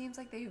 it seems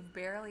like they've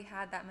barely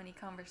had that many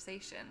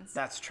conversations.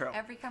 That's true.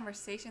 Every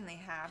conversation they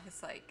have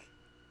is like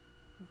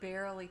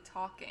barely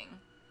talking.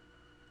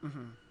 I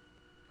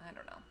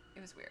don't know.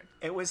 It was weird.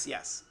 It was,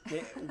 yes.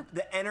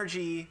 The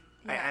energy,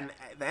 and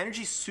the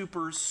energy's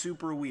super,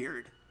 super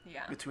weird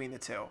between the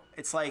two.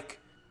 It's like,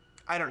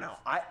 I don't know.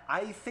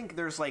 I think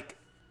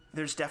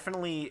there's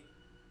definitely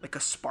like a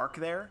spark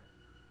there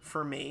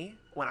for me.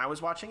 When I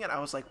was watching it, I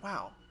was like,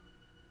 wow.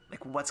 Like,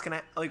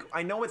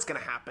 I know what's gonna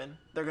happen.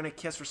 They're gonna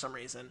kiss for some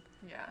reason.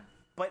 Yeah.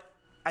 But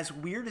as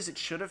weird as it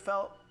should have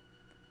felt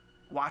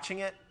watching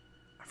it,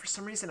 for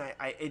some reason,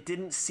 it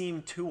didn't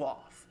seem too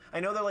off. I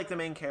know they're like the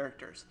main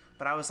characters,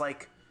 but I was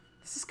like,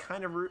 this is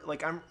kind of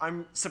like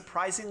I'm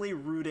surprisingly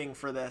rooting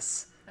for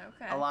this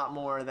a lot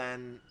more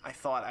than I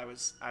thought I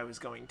was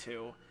going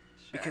to,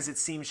 because it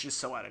seems just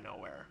so out of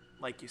nowhere,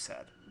 like you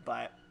said.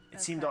 But it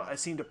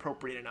seemed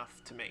appropriate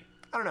enough to me.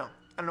 I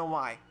don't know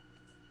why.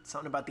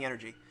 Something about the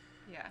energy.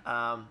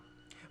 Yeah.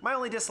 My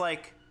only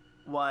dislike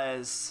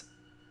was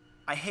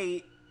I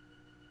hate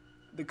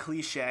the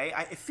cliche.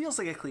 It feels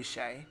like a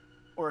cliche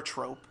or a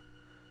trope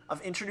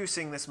of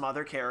introducing this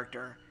mother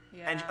character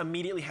and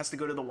immediately has to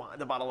go to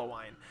the bottle of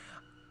wine.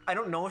 I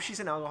don't know if she's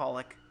an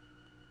alcoholic.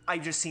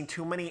 I've just seen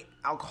too many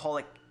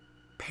alcoholic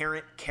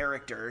parent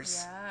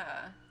characters.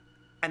 Yeah.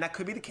 And that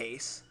could be the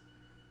case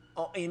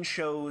in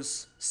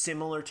shows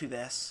similar to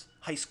this,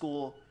 high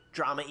school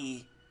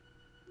drama-y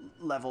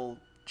level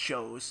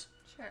shows.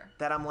 Sure.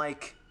 That I'm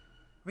like,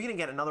 are we going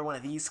to get another one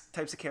of these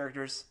types of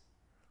characters?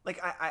 Like,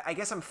 I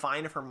guess I'm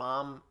fine if her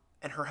mom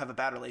and her have a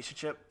bad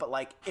relationship, but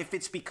like, if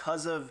it's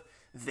because of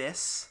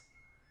this,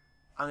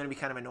 I'm going to be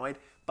kind of annoyed.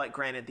 But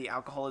granted, the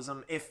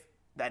alcoholism, if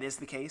that is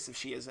the case, if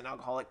she is an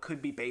alcoholic,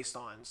 could be based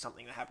on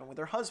something that happened with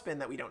her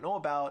husband that we don't know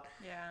about.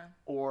 Yeah.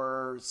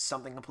 Or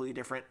something completely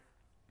different.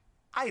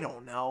 I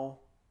don't know.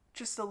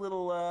 Just a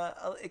little,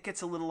 it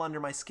gets a little under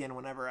my skin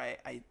whenever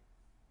I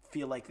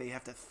feel like they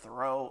have to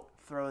throw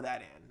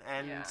that in.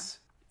 And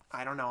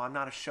I don't know. I'm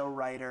not a show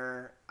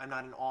writer. I'm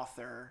not an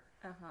author.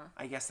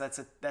 I guess that's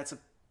a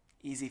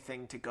easy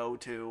thing to go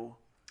to.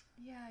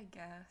 Yeah, I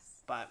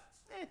guess. But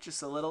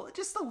just a little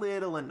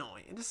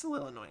annoying. Just a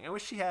little annoying. I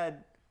wish she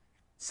had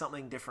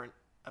something different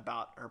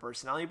about her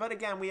personality. But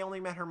again, we only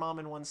met her mom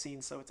in one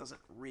scene, so it doesn't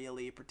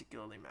really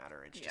particularly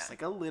matter. It's just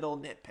like a little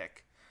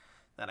nitpick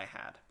that I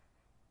had.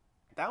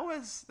 That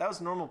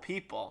was Normal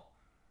People.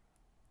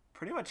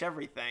 Pretty much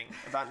everything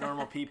about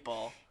Normal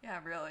People. Yeah,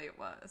 really, it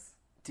was.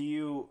 Do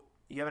you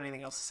have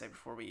anything else to say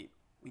before we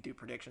do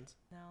predictions?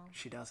 No.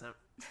 She doesn't.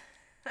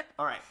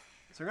 All right.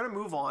 So we're going to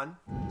move on.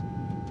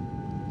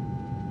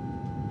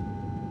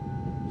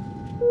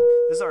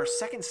 This is our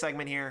second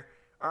segment here.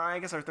 Or I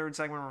guess our third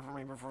segment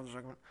before the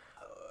segment.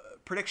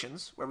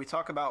 Predictions, where we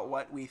talk about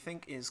what we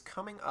think is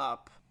coming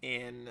up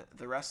in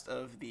the rest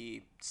of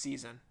the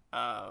season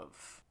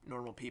of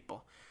Normal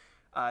People.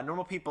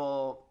 Normal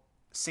People,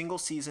 single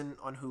season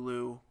on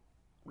Hulu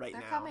right now.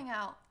 They're coming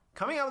out.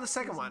 Coming out with the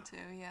second one. Season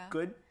 2, yeah.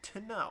 Good to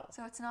know.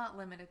 So it's not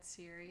limited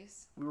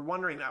series. We were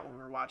wondering that when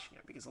we were watching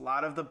it, because a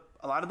lot of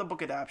the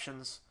book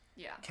adaptions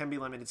can be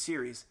limited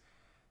series.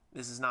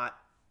 This is not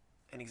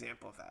an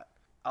example of that.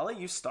 I'll let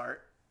you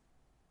start.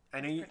 I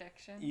know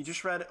you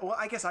just read. Well,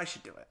 I guess I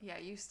should do it. Yeah,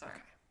 you start.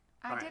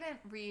 Okay. I didn't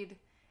read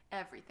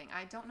everything.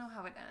 I don't know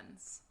how it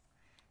ends,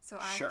 so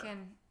I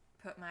can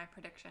put my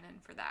prediction in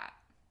for that.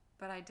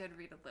 But I did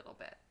read a little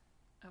bit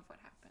of what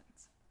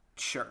happens.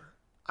 Sure.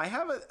 I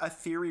have a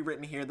theory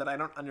written here that I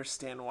don't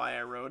understand why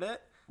I wrote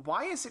it.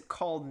 Why is it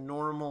called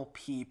Normal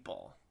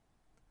People?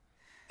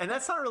 And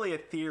that's not really a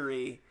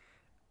theory.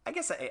 I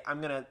guess I'm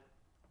going to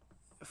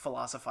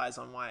philosophize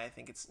on why I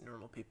think it's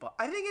Normal People.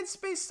 I think it's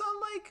based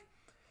on, like,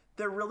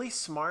 they're really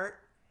smart,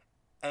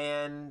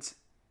 and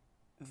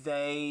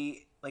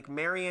they, like,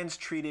 Marianne's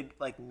treated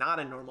like not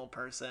a normal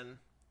person,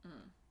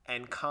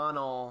 and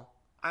Connell,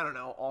 I don't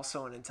know,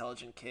 also an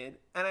intelligent kid.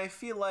 And I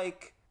feel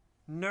like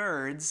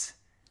nerds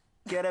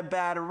get a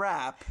bad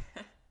rap,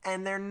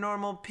 and they're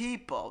normal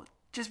people.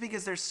 Just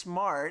because they're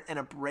smart and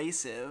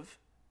abrasive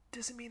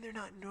doesn't mean they're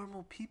not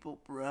normal people,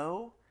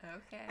 bro.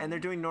 Okay. And they're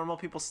doing normal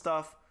people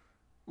stuff,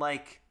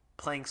 like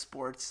playing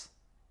sports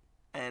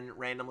and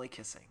randomly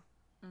kissing.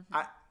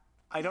 Mm-hmm.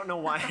 I don't know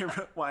why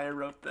I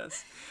wrote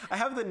this. I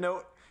have the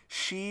note,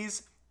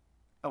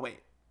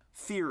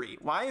 theory.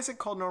 Why is it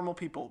called Normal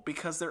People?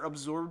 Because they're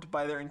absorbed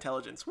by their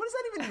intelligence. What does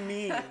that even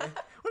mean?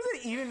 What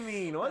does it even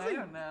mean? What was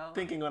I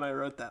thinking when I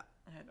wrote that?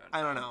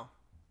 I don't know.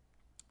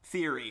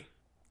 Theory.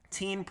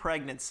 Teen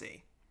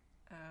pregnancy.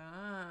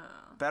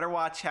 Oh. Better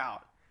watch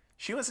out.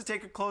 She wants to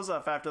take her clothes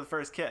off after the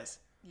first kiss.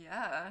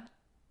 Yeah.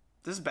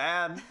 This is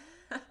bad.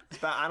 It's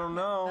bad. I don't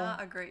know.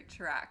 Not a great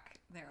track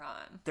they're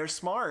on. They're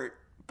smart,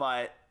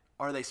 but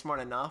are they smart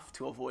enough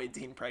to avoid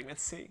teen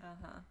pregnancy?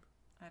 Uh-huh.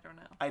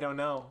 I don't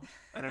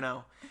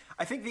know.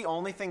 I think the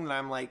only thing that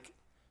I'm, like,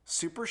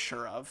 super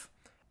sure of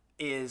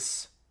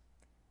is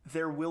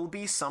there will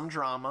be some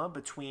drama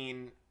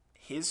between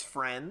his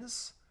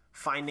friends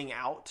finding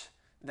out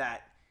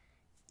that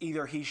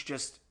either he's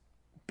just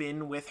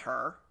been with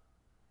her,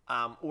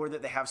 or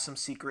that they have some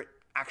secret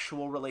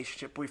actual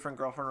relationship,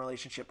 boyfriend-girlfriend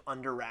relationship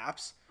under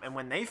wraps. And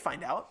when they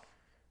find out,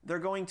 they're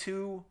going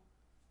to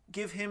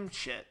give him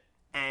shit.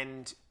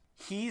 And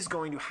he's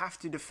going to have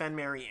to defend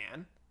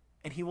Marianne.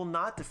 And he will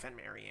not defend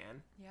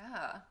Marianne.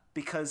 Yeah.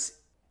 Because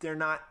they're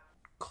not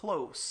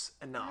close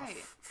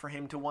enough for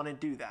him to want to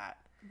do that.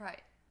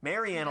 Right.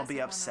 Marianne will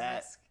be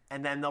upset,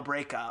 and then they'll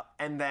break up.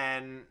 And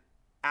then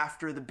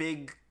after the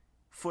big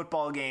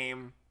football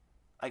game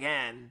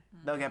again,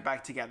 they'll get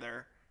back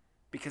together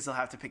because he'll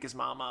have to pick his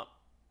mom up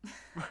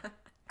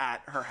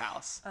at her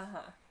house.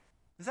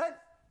 Is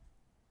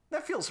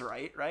that feels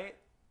right?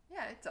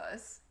 Yeah, it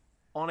does.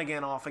 On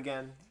again, off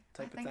again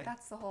type of thing. I think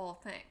that's the whole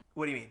thing.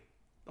 What do you mean?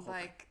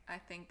 Like, I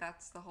think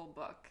that's the whole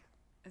book.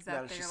 Is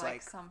that they're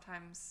like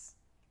sometimes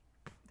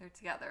they're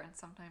together and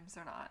sometimes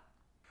they're not.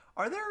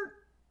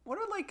 What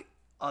are like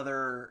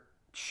other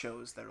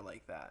shows that are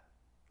like that?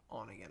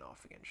 On again,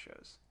 off again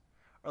shows.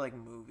 Or like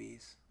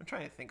movies. I'm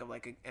trying to think of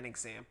like an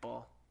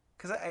example.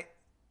 Because I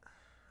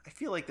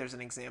feel like there's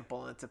an example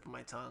on the tip of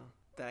my tongue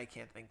that I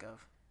can't think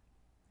of.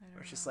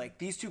 Or it's just like,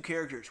 these two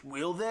characters,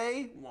 will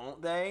they?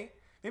 Won't they?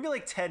 Maybe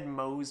like Ted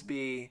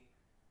Mosby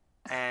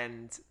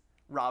and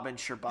Robin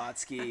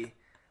Scherbatsky.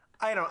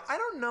 I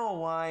don't know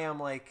why I'm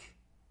like,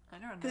 I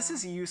don't know. This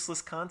is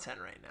useless content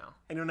right now.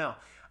 I don't know.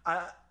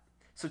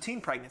 So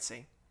teen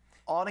pregnancy,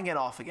 on again,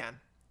 off again,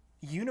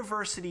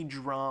 university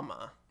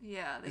drama.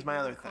 Yeah, is my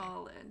other thing.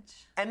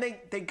 College. And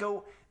they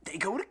go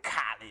to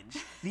college.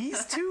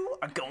 These two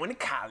are going to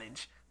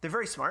college. They're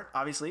very smart.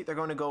 Obviously, they're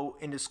going to go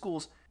into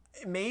schools.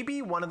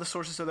 Maybe one of the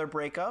sources of their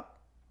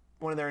breakup,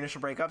 one of their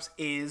initial breakups,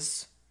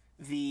 is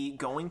the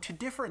going to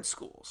different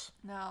schools.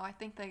 No, I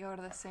think they go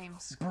to the same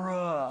school.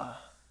 Bruh.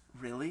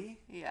 Really?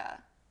 Yeah.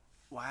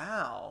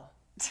 Wow.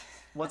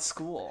 What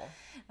school?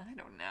 I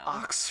don't know.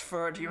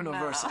 Oxford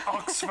University. No.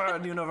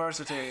 Oxford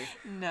University.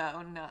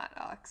 No, not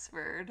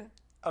Oxford.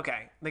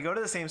 Okay, they go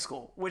to the same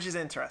school, which is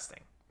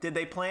interesting. Did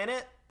they plan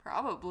it?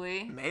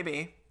 Probably.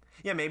 Maybe.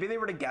 Yeah, maybe they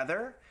were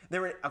together.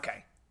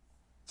 Okay.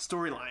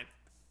 Storyline.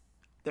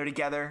 They're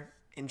together,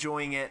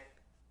 enjoying it.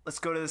 let's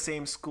go to the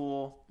same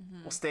school.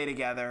 We'll stay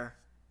together.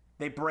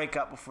 They break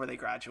up before they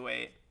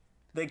graduate.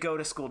 They go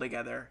to school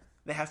together.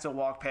 They have to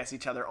walk past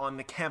each other on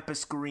the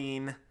campus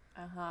green.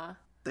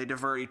 They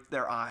divert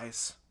their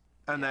eyes.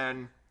 And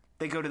then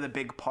they go to the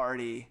big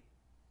party.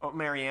 Oh,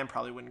 Marianne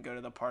probably wouldn't go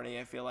to the party.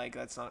 I feel like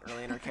that's not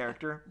really in her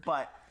character.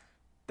 But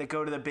they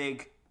go to the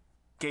big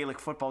Gaelic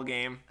football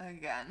game.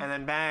 Again. And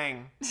then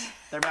bang,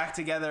 they're back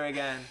together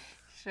again.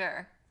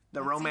 Sure.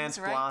 The That romance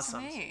seems right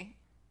blossoms. to me.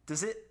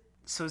 Does it?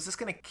 So is this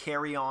going to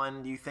carry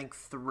on, do you think,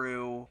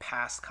 through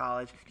past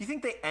college? Do you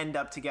think they end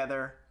up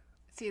together?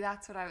 See,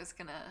 that's what I was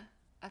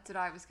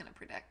gonna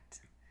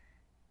predict.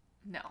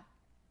 No.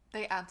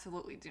 They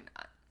absolutely do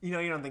not. You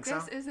don't think so?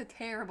 This is a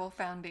terrible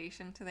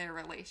foundation to their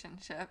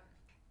relationship.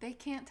 They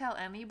can't tell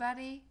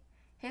anybody.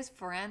 His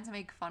friends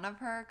make fun of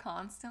her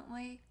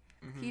constantly.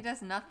 He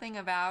does nothing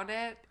about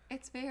it.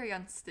 It's very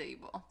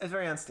unstable. It's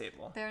very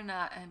unstable. They're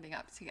not ending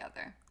up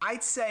together.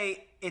 I'd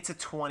say it's a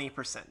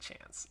 20%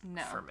 chance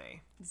No. for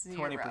me. 0.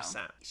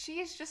 20%. She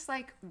is just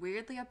like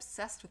weirdly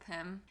obsessed with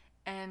him,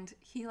 and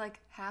he like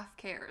half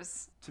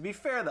cares. To be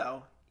fair,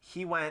 though,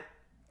 he went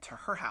to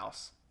her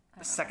house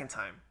the second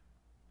time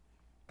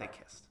they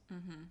kissed.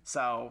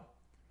 So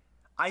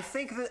I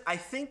think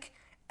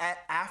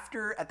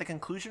at the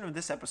conclusion of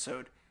this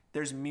episode,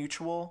 there's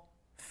mutual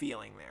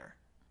feeling there.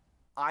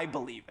 I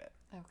believe it.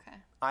 Okay.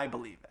 I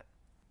believe it.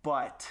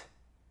 But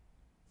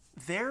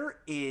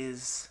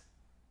there's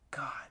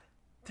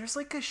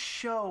like a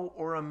show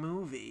or a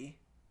movie.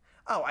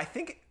 Oh, I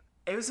think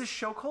it was a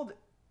show called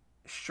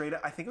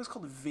I think it was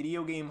called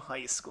Video Game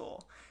High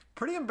School.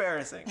 Pretty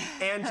embarrassing.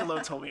 Angelo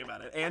told me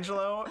about it.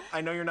 Angelo,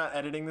 I know you're not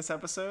editing this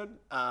episode,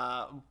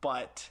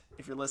 but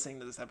if you're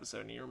listening to this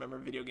episode and you remember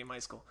Video Game High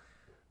School,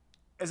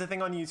 there's a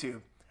thing on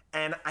YouTube.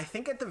 And I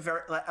think at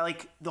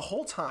the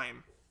whole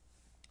time,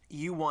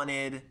 you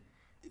wanted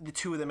the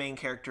two of the main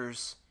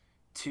characters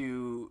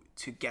to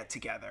get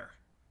together.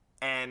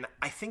 And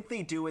I think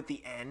they do at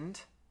the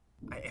end,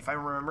 if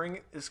I'm remembering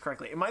this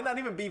correctly. It might not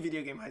even be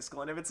Video Game High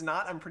School, and if it's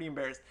not, I'm pretty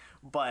embarrassed.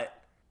 But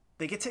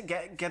they get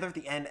together at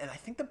the end, and I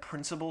think the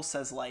principal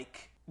says,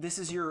 like, this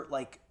is your,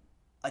 like,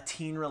 a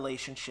teen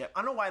relationship. I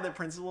don't know why the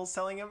principal's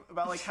telling him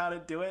about, like, how to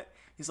do it.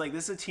 He's like,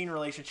 this is a teen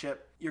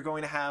relationship. You're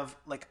going to have,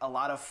 like, a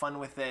lot of fun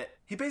with it.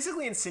 He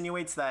basically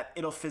insinuates that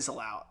it'll fizzle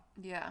out.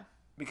 Yeah.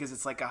 Because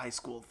it's, like, a high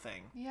school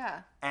thing.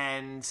 Yeah.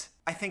 And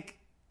I think,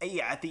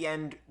 at the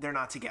end, they're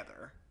not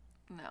together.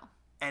 No.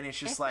 And it's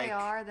just if like... they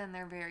are, then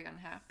they're very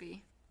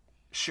unhappy.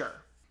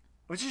 Sure.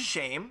 Which is a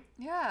shame.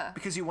 Yeah.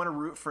 Because you want to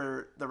root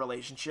for the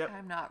relationship.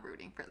 I'm not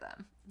rooting for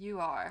them. You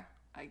are,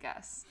 I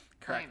guess.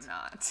 Correct. I'm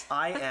not.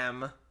 I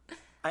am.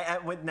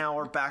 Now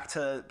we're back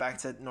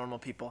to normal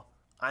people.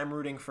 I'm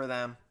rooting for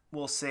them.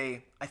 We'll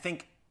see. I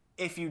think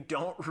if you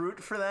don't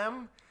root for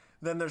them,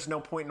 then there's no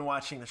point in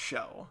watching the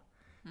show.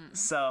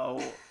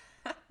 So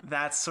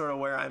that's sort of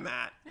where I'm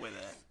at with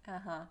it.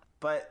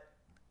 But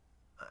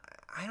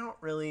I don't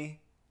really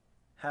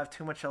have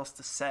too much else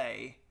to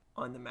say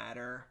on the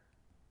matter.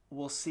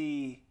 We'll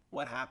see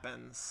what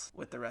happens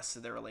with the rest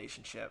of their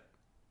relationship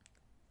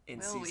in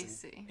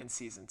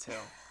season 2.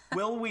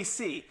 Will we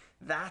see?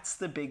 That's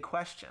the big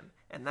question.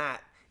 And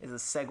that is a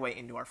segue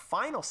into our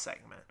final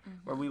segment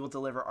where we will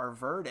deliver our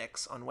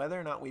verdicts on whether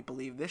or not we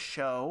believe this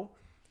show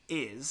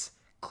is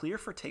clear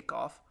for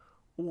takeoff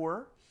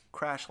or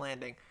crash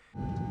landing.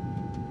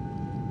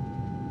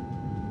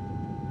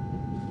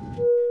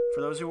 For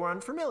those who are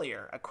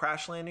unfamiliar, a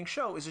crash landing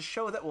show is a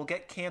show that will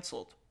get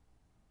canceled.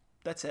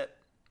 That's it.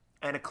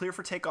 And a clear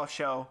for takeoff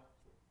show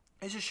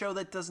is a show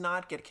that does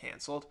not get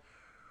canceled,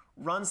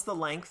 runs the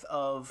length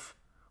of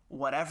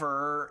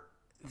whatever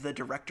the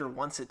director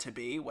wants it to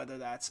be, whether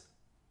that's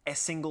a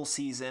single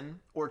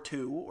season or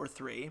 2 or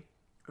 3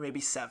 or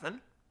maybe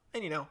 7.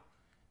 And,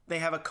 they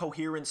have a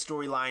coherent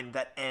storyline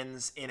that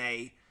ends in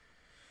a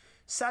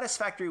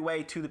satisfactory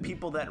way to the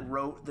people that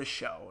wrote the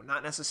show,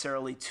 not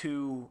necessarily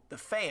to the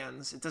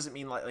fans. It doesn't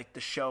mean like the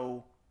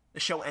show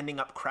ending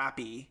up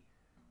crappy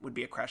would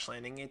be a crash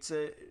landing. It's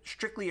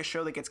strictly a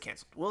show that gets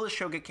canceled. Will the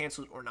show get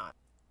canceled or not?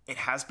 It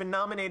has been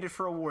nominated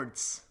for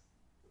awards.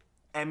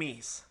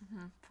 Emmys.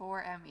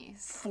 4 Emmys.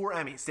 4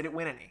 Emmys. Did it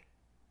win any?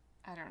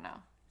 I don't know.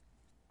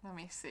 Let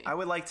me see. I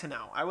would like to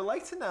know. I would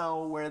like to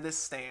know where this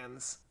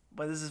stands.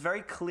 But there's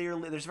very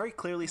clearly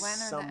when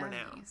some are the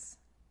renown. Emmys?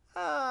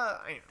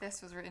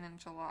 This was written in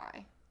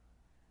July.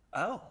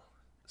 Oh.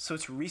 So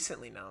it's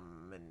recently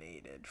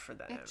nominated for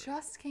that. It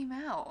just came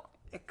out.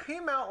 It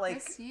came out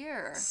like this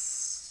year.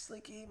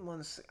 Like 8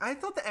 months. I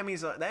thought the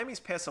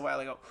Emmys passed a while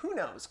ago. Who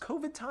knows?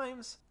 COVID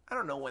times? I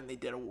don't know when they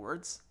did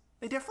awards.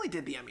 They definitely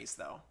did the Emmys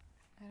though.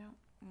 I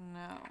don't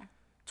know.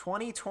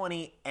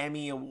 2020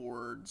 Emmy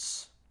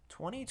Awards.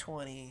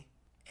 2020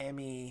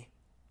 Emmy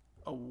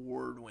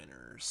Award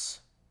winners.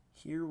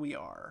 Here we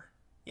are.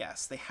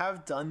 Yes, they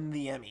have done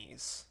the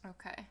Emmys.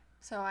 Okay.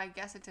 So I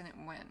guess it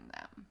didn't win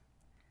them.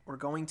 We're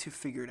going to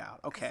figure it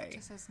out. Okay. It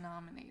just says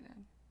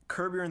nominated.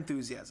 Curb Your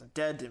Enthusiasm,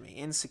 Dead to Me,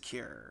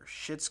 Insecure,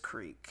 Schitt's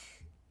Creek,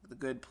 The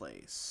Good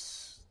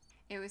Place.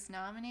 It was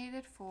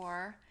nominated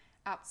for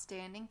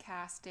Outstanding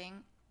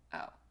Casting.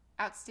 Oh,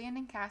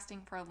 Outstanding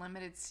casting for a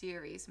limited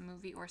series,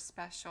 movie, or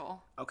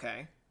special.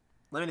 Okay.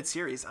 Limited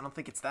series. I don't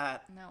think it's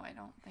that. No, I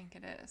don't think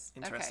it is.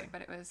 Interesting. Okay,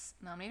 but it was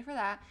nominated for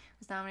that. It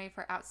was nominated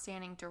for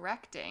Outstanding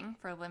Directing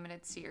for a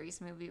limited series,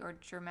 movie, or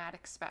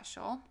dramatic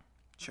special.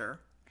 Sure.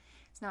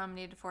 It's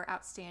nominated for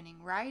Outstanding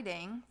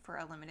Writing for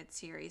a limited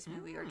series,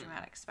 movie, or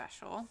dramatic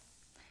special.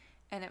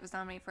 And it was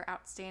nominated for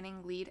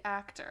Outstanding Lead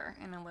Actor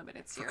in a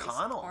limited series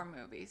or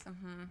movies.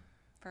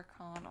 For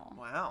Connell.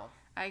 Wow.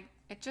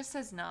 It just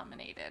says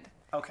nominated.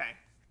 Okay.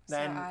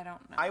 Then so I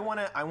don't know.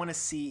 I wanna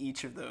see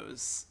each of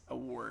those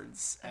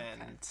awards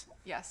and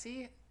yeah.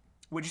 See.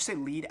 Would you say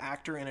lead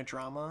actor in a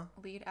drama?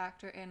 Lead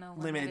actor in a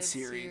limited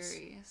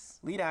series.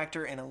 Lead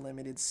actor in a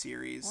limited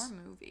series. Or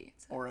movie.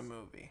 Or a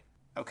movie.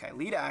 Okay,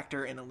 lead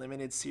actor in a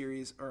limited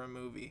series or a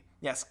movie.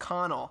 Yes,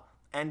 Connell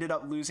ended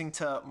up losing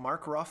to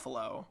Mark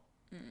Ruffalo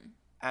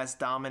as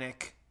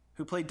Dominic,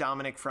 who played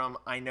Dominic from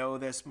I Know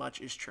This Much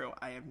Is True.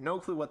 I have no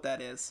clue what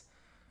that is.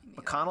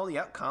 But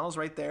Connell's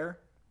right there.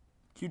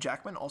 Hugh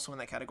Jackman, also in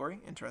that category.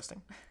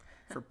 Interesting.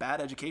 For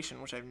Bad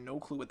Education, which I have no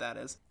clue what that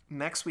is.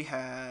 Next, we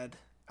had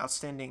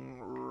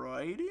Outstanding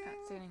Writing?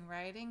 Outstanding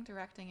Writing,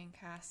 Directing, and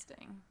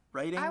Casting.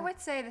 Writing? I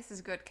would say this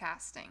is good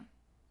casting.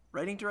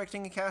 Writing,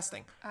 Directing, and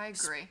Casting. I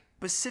agree.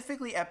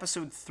 Specifically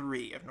episode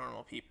 3 of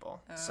Normal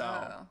People.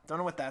 So, don't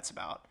know what that's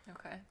about.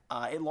 Okay.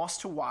 It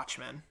lost to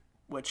Watchmen,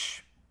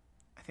 which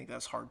I think that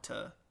was hard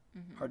to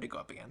go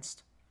up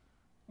against.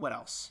 What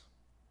else?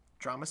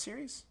 Drama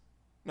series?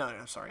 No,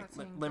 sorry.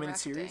 Limited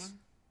series?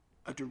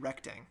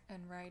 Directing.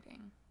 And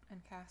writing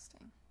and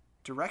casting.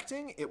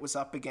 Directing, it was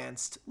up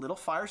against Little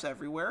Fires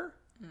Everywhere.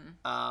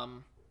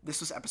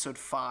 This was episode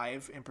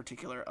 5 in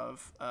particular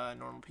of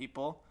Normal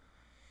People.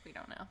 We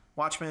don't know.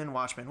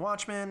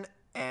 Watchmen,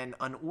 and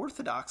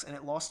Unorthodox, and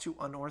it lost to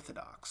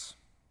Unorthodox.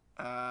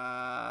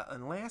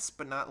 And last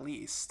but not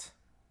least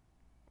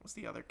was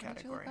the other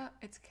category.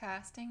 It's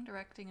casting,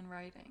 directing, and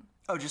writing.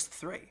 Oh, just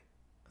 3. I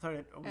thought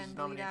it was and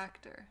nominated. Lead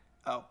actor.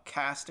 Oh,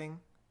 casting,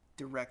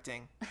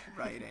 directing,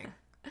 writing.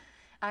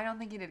 I don't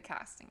think you did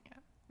casting yet.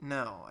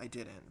 No, I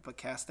didn't. But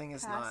casting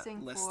is not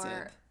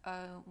listed. For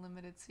a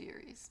limited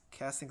series.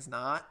 Casting's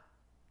not.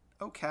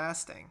 Oh,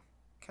 casting.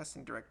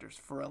 Casting directors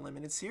for a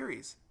limited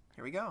series.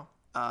 Here we go.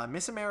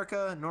 Miss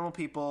America, Normal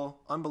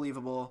People,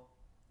 Unbelievable,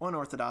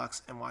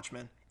 Unorthodox, and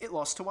Watchmen. It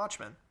lost to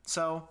Watchmen.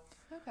 So,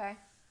 okay.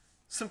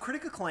 Some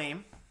critic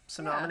acclaim,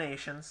 some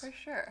nominations. For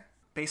sure.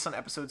 Based on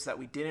episodes that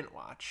we didn't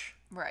watch.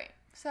 Right.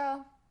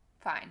 So,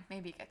 fine.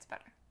 Maybe it gets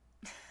better.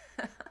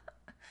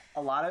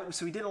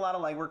 So we did a lot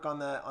of legwork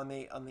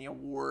on the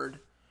award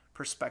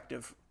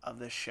perspective of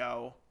this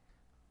show.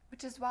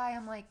 Which is why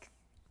I'm like,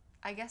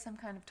 I guess I'm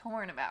kind of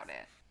torn about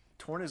it.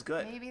 Torn is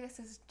good. Maybe this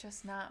is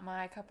just not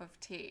my cup of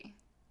tea.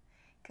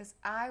 Because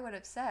I would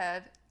have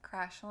said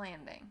Crash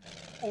Landing.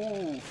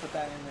 Oh, put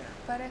that in there.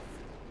 But if,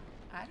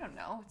 I don't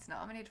know, it's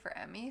nominated for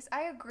Emmys.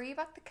 I agree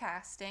about the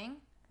casting.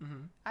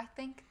 I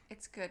think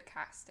it's good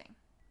casting.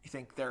 You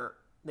think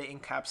they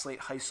encapsulate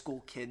high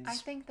school kids? I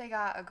think they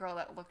got a girl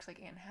that looks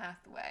like Anne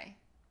Hathaway.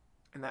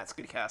 And that's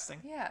good casting?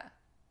 Yeah.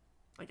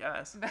 I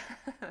guess.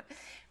 I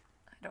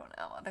don't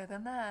know. Other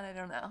than that, I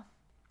don't know.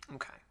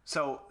 Okay.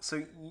 So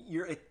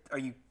are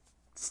you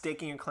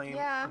staking your claim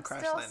on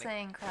Crash Landing? Yeah, I'm still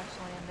saying Crash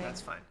Landing.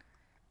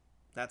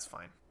 That's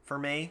fine. For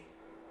me,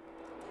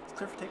 it's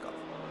Clear for Takeoff.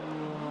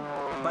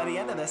 By the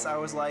end of this, I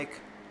was like,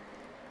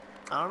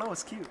 I don't know,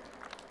 it's cute.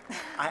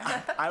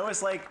 I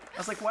was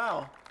like,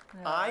 wow,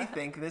 I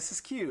think this is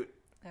cute.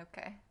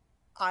 Okay.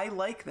 I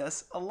like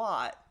this a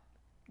lot.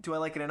 Do I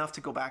like it enough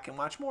to go back and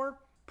watch more?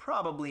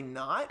 Probably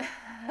not.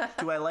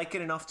 Do I like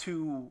it enough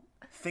to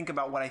think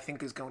about what I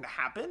think is going to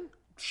happen?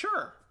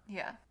 Sure.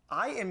 Yeah.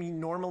 I am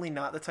normally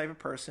not the type of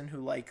person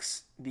who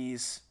likes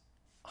these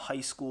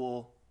high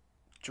school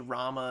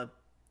drama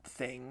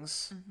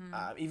things.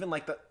 Even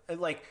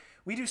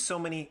we do so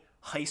many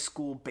high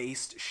school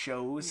based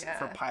shows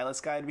for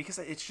Pilot's Guide because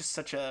it's just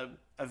such a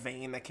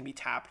vein that can be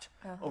tapped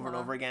over and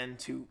over again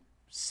to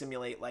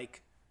simulate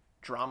like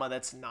drama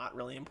that's not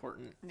really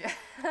important.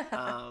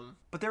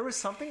 But there was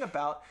something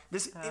about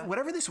this,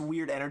 whatever this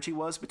weird energy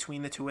was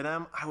between the two of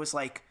them. I was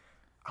like,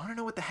 I want to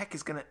know what the heck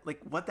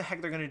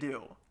they're gonna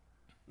do.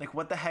 Like,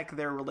 what the heck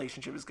their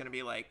relationship is gonna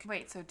be like.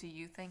 Wait, so do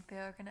you think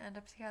they're gonna end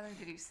up together?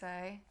 Did you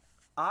say?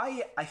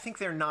 I think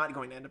they're not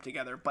going to end up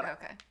together, but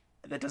okay.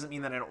 That doesn't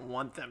mean that I don't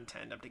want them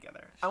to end up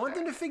together. Sure. I want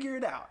them to figure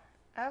it out.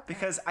 Okay.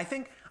 Because I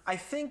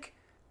think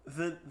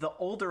the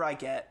older I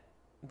get,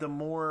 the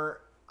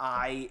more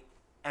I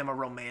am a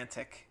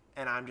romantic,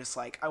 and I'm just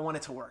like, I want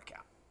it to work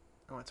out.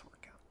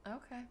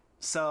 Okay.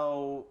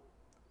 So,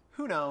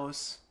 who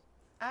knows?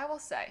 I will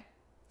say,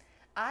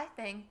 I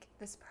think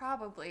this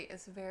probably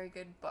is a very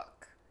good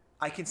book.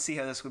 I can see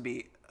how this would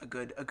be a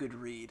good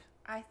read.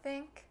 I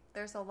think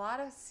there's a lot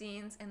of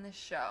scenes in the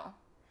show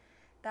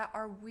that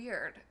are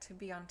weird to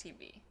be on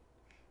TV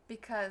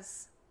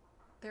because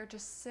they're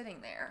just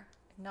sitting there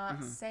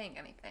not saying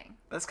anything.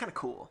 That's kind of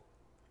cool.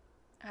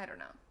 I don't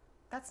know.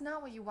 That's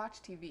not what you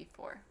watch TV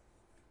for.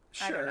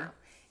 Sure. I don't know.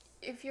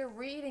 if you're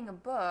reading a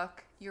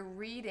book, you're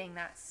reading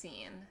that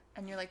scene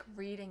and you're like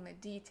reading the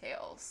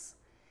details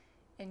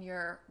and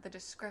the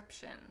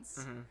descriptions.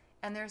 Mm-hmm.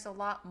 And there's a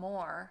lot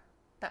more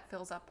that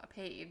fills up a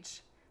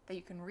page that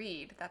you can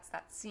read. That's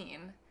that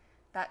scene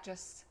that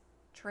just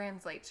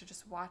translates to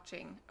just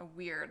watching a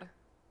weird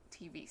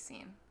TV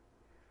scene.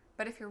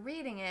 But if you're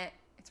reading it,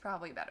 it's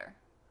probably better.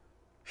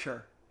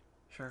 Sure.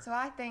 So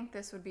I think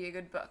this would be a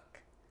good book.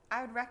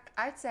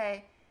 I'd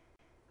say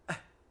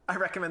I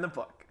recommend the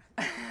book.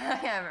 I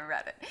haven't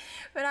read it,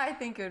 but I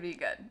think it would be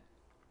good.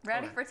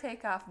 Ready Okay. for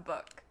takeoff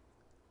book.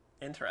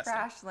 Interesting.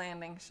 Crash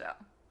landing show.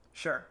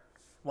 Sure.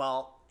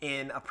 Well,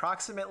 in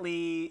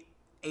approximately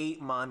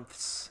 8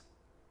 months,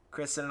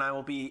 Kristen and I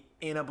will be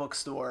in a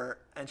bookstore,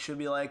 and she'll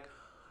be like,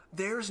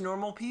 "There's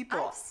Normal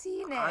People. I've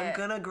seen it. I'm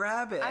gonna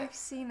grab it." I've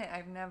seen it.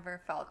 I've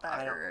never felt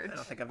that urge. I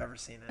don't think I've ever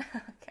seen it.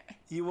 Okay.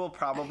 You will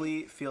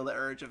probably feel the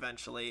urge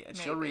eventually, and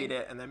she'll Maybe. read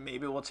it, and then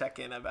maybe we'll check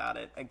in about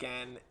it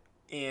again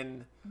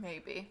in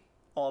Maybe.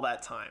 all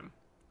that time.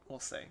 We'll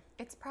see.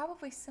 It's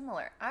probably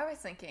similar. I was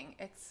thinking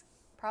it's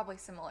probably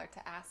similar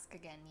to Ask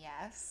Again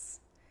Yes.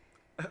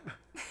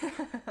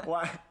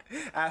 Why?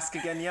 Ask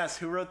Again Yes.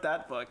 Who wrote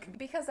that book?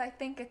 Because I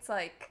think it's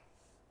like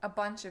a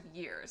bunch of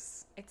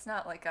years. It's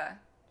not like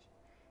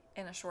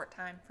in a short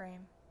time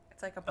frame.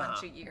 It's like a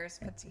bunch of years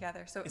put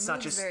together. So It's it not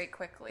moves just- very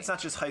quickly. It's not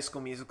just High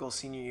School Musical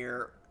senior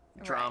year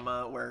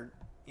drama where,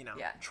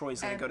 Yeah.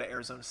 Troy's going to And- go to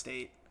Arizona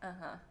State.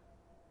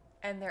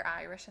 And they're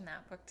Irish in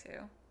that book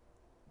too.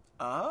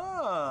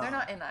 Oh. They're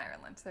not in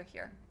Ireland. They're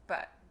here.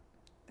 But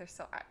they're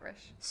still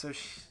Irish. So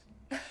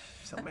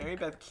Mary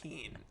Beth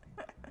Keane,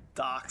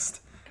 doxed,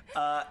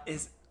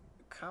 is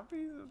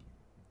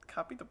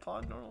copy the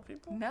pod Normal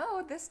People?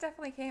 No, this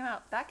definitely came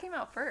out. That came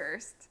out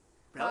first.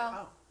 Really?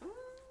 Well, Oh.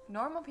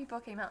 Normal People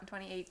came out in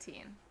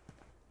 2018.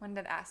 When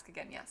did Ask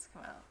Again Yes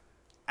come out?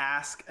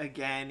 Ask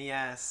Again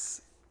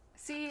Yes.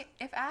 See,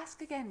 if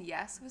Ask Again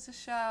Yes was a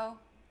show,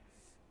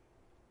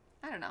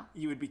 I don't know.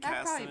 You would be That'd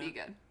cast in probably it. be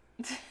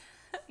good.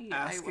 Yeah,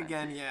 I Ask would.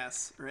 Again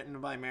Yes, written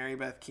by Mary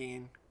Beth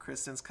Keane,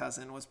 Kristen's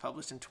cousin, was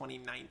published in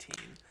 2019.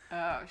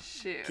 Oh,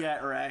 shoot.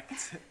 Get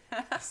wrecked.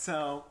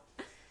 So,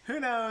 who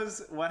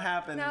knows what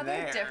happened No,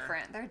 there? they're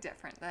different. They're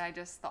different. I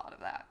just thought of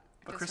that.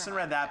 But Just Kristen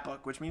reminded read me. that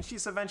book, which means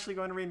she's eventually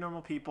going to read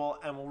Normal People,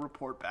 and we'll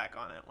report back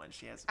on it when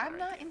she has a better I'm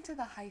not idea. into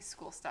the high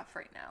school stuff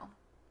right now,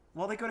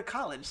 Well, they go to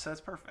college, so it's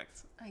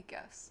perfect. I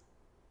guess.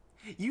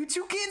 You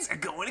two kids are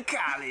going to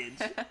college.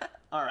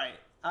 All right.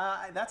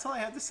 That's all I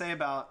had to say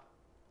about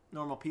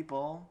Normal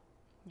People.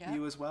 Yeah.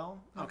 You as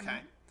well? Okay.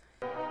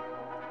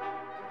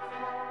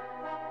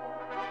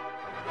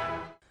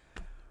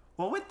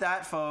 Well, with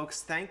that,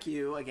 folks, thank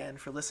you again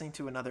for listening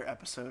to another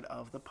episode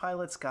of the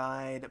Pilot's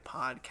Guide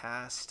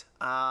podcast.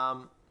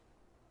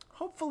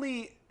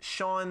 Hopefully,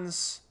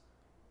 Sean's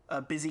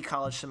busy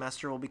college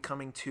semester will be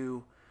coming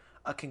to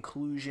a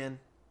conclusion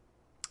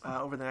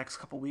over the next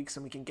couple weeks,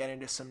 and we can get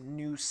into some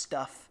new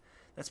stuff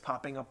that's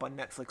popping up on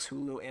Netflix,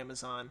 Hulu,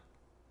 Amazon,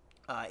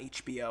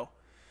 HBO,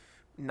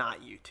 not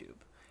YouTube.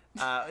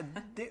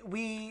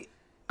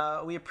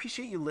 We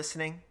appreciate you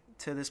listening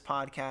to this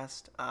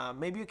podcast.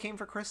 Maybe you came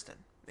for Kristen.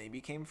 Maybe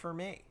you came for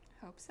me.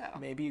 Hope so.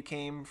 Maybe you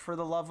came for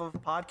the love of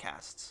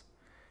podcasts.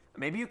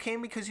 Maybe you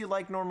came because you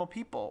like Normal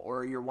People,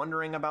 or you're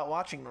wondering about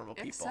watching Normal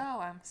If People. so,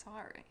 I'm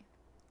sorry.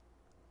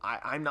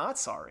 I'm not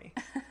sorry.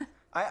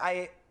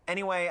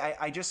 Anyway,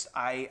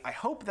 I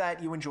hope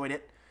that you enjoyed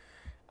it.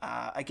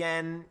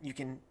 Again, you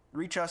can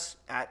reach us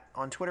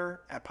on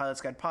Twitter at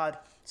Pilots Guide Pod.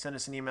 Send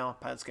us an email,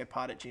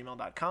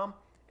 pilotsguidepod@gmail.com.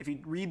 If you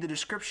read the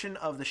description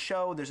of the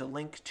show, there's a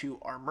link to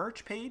our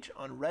merch page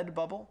on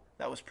Redbubble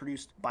that was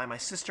produced by my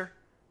sister,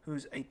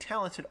 who's a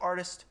talented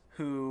artist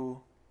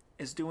who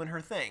is doing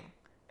her thing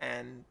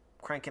and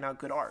cranking out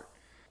good art.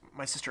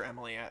 My sister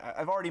Emily,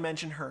 I've already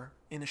mentioned her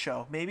in the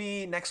show.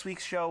 Maybe next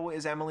week's show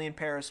is Emily in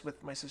Paris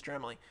with my sister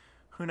Emily.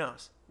 Who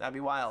knows? That'd be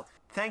wild.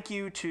 Thank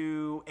you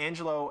to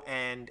Angelo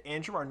and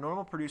Andrew, our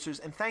normal producers,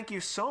 and thank you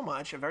so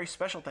much, a very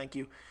special thank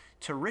you,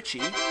 to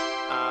Richie,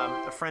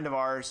 a friend of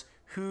ours,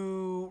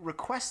 who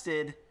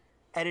requested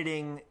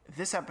editing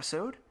this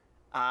episode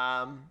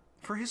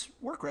for his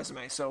work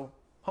resume. So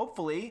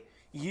hopefully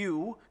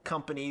you,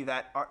 company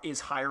that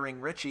is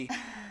hiring Richie,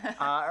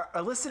 are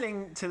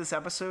listening to this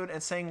episode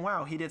and saying,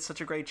 wow, he did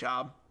such a great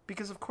job.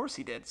 Because of course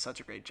he did such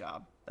a great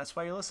job. That's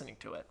why you're listening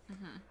to it.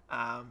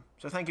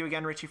 So thank you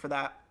again, Richie, for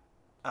that.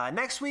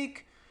 Next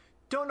week,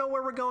 don't know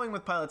where we're going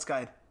with Pilot's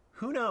Guide.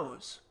 Who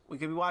knows? We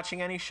could be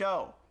watching any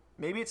show.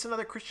 Maybe it's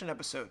another Christian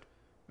episode.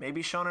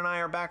 Maybe Sean and I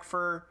are back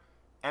for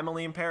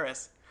Emily in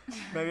Paris.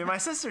 Maybe my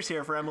sister's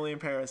here for Emily in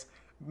Paris.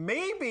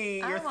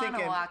 Maybe you're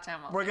thinking watch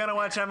Emily we're in gonna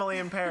watch Emily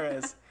in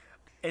Paris.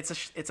 It's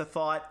a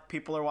thought.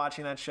 People are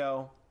watching that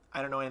show.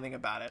 I don't know anything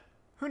about it.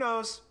 Who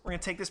knows? We're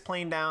gonna take this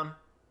plane down,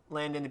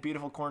 land in the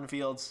beautiful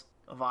cornfields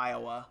of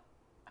Iowa.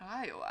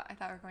 Iowa. I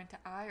thought we were going to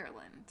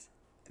Ireland.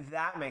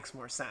 That makes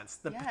more sense.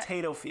 The Yes.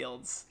 potato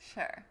fields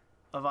Sure.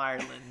 of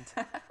Ireland.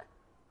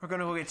 We're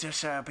gonna go get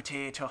us a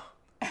potato.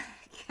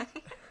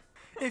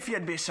 If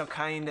you'd be so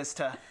kind as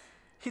to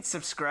hit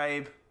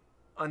subscribe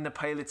on the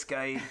Pilot's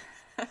Guide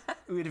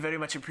We'd very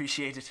much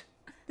appreciate it.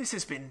 This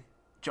has been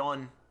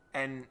John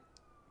and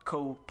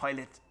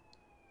co-pilot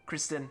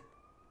Kristen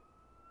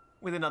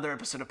with another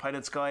episode of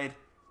Pilot's Guide.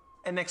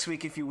 And next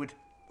week, if you would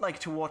like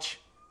to watch,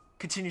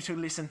 continue to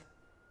listen,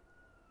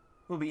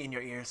 we'll be in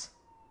your ears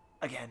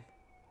again.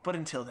 But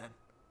until then,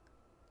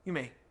 you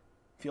may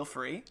feel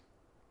free.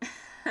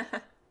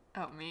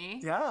 Oh,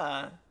 me?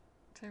 Yeah.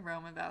 To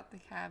roam about the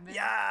cabin.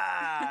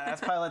 Yeah! That's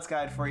Pilot's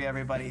Guide for you,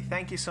 everybody.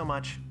 Thank you so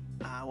much.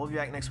 We'll be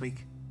back next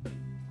week.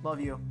 Love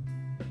you.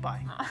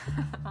 Bye.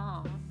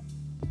 Oh.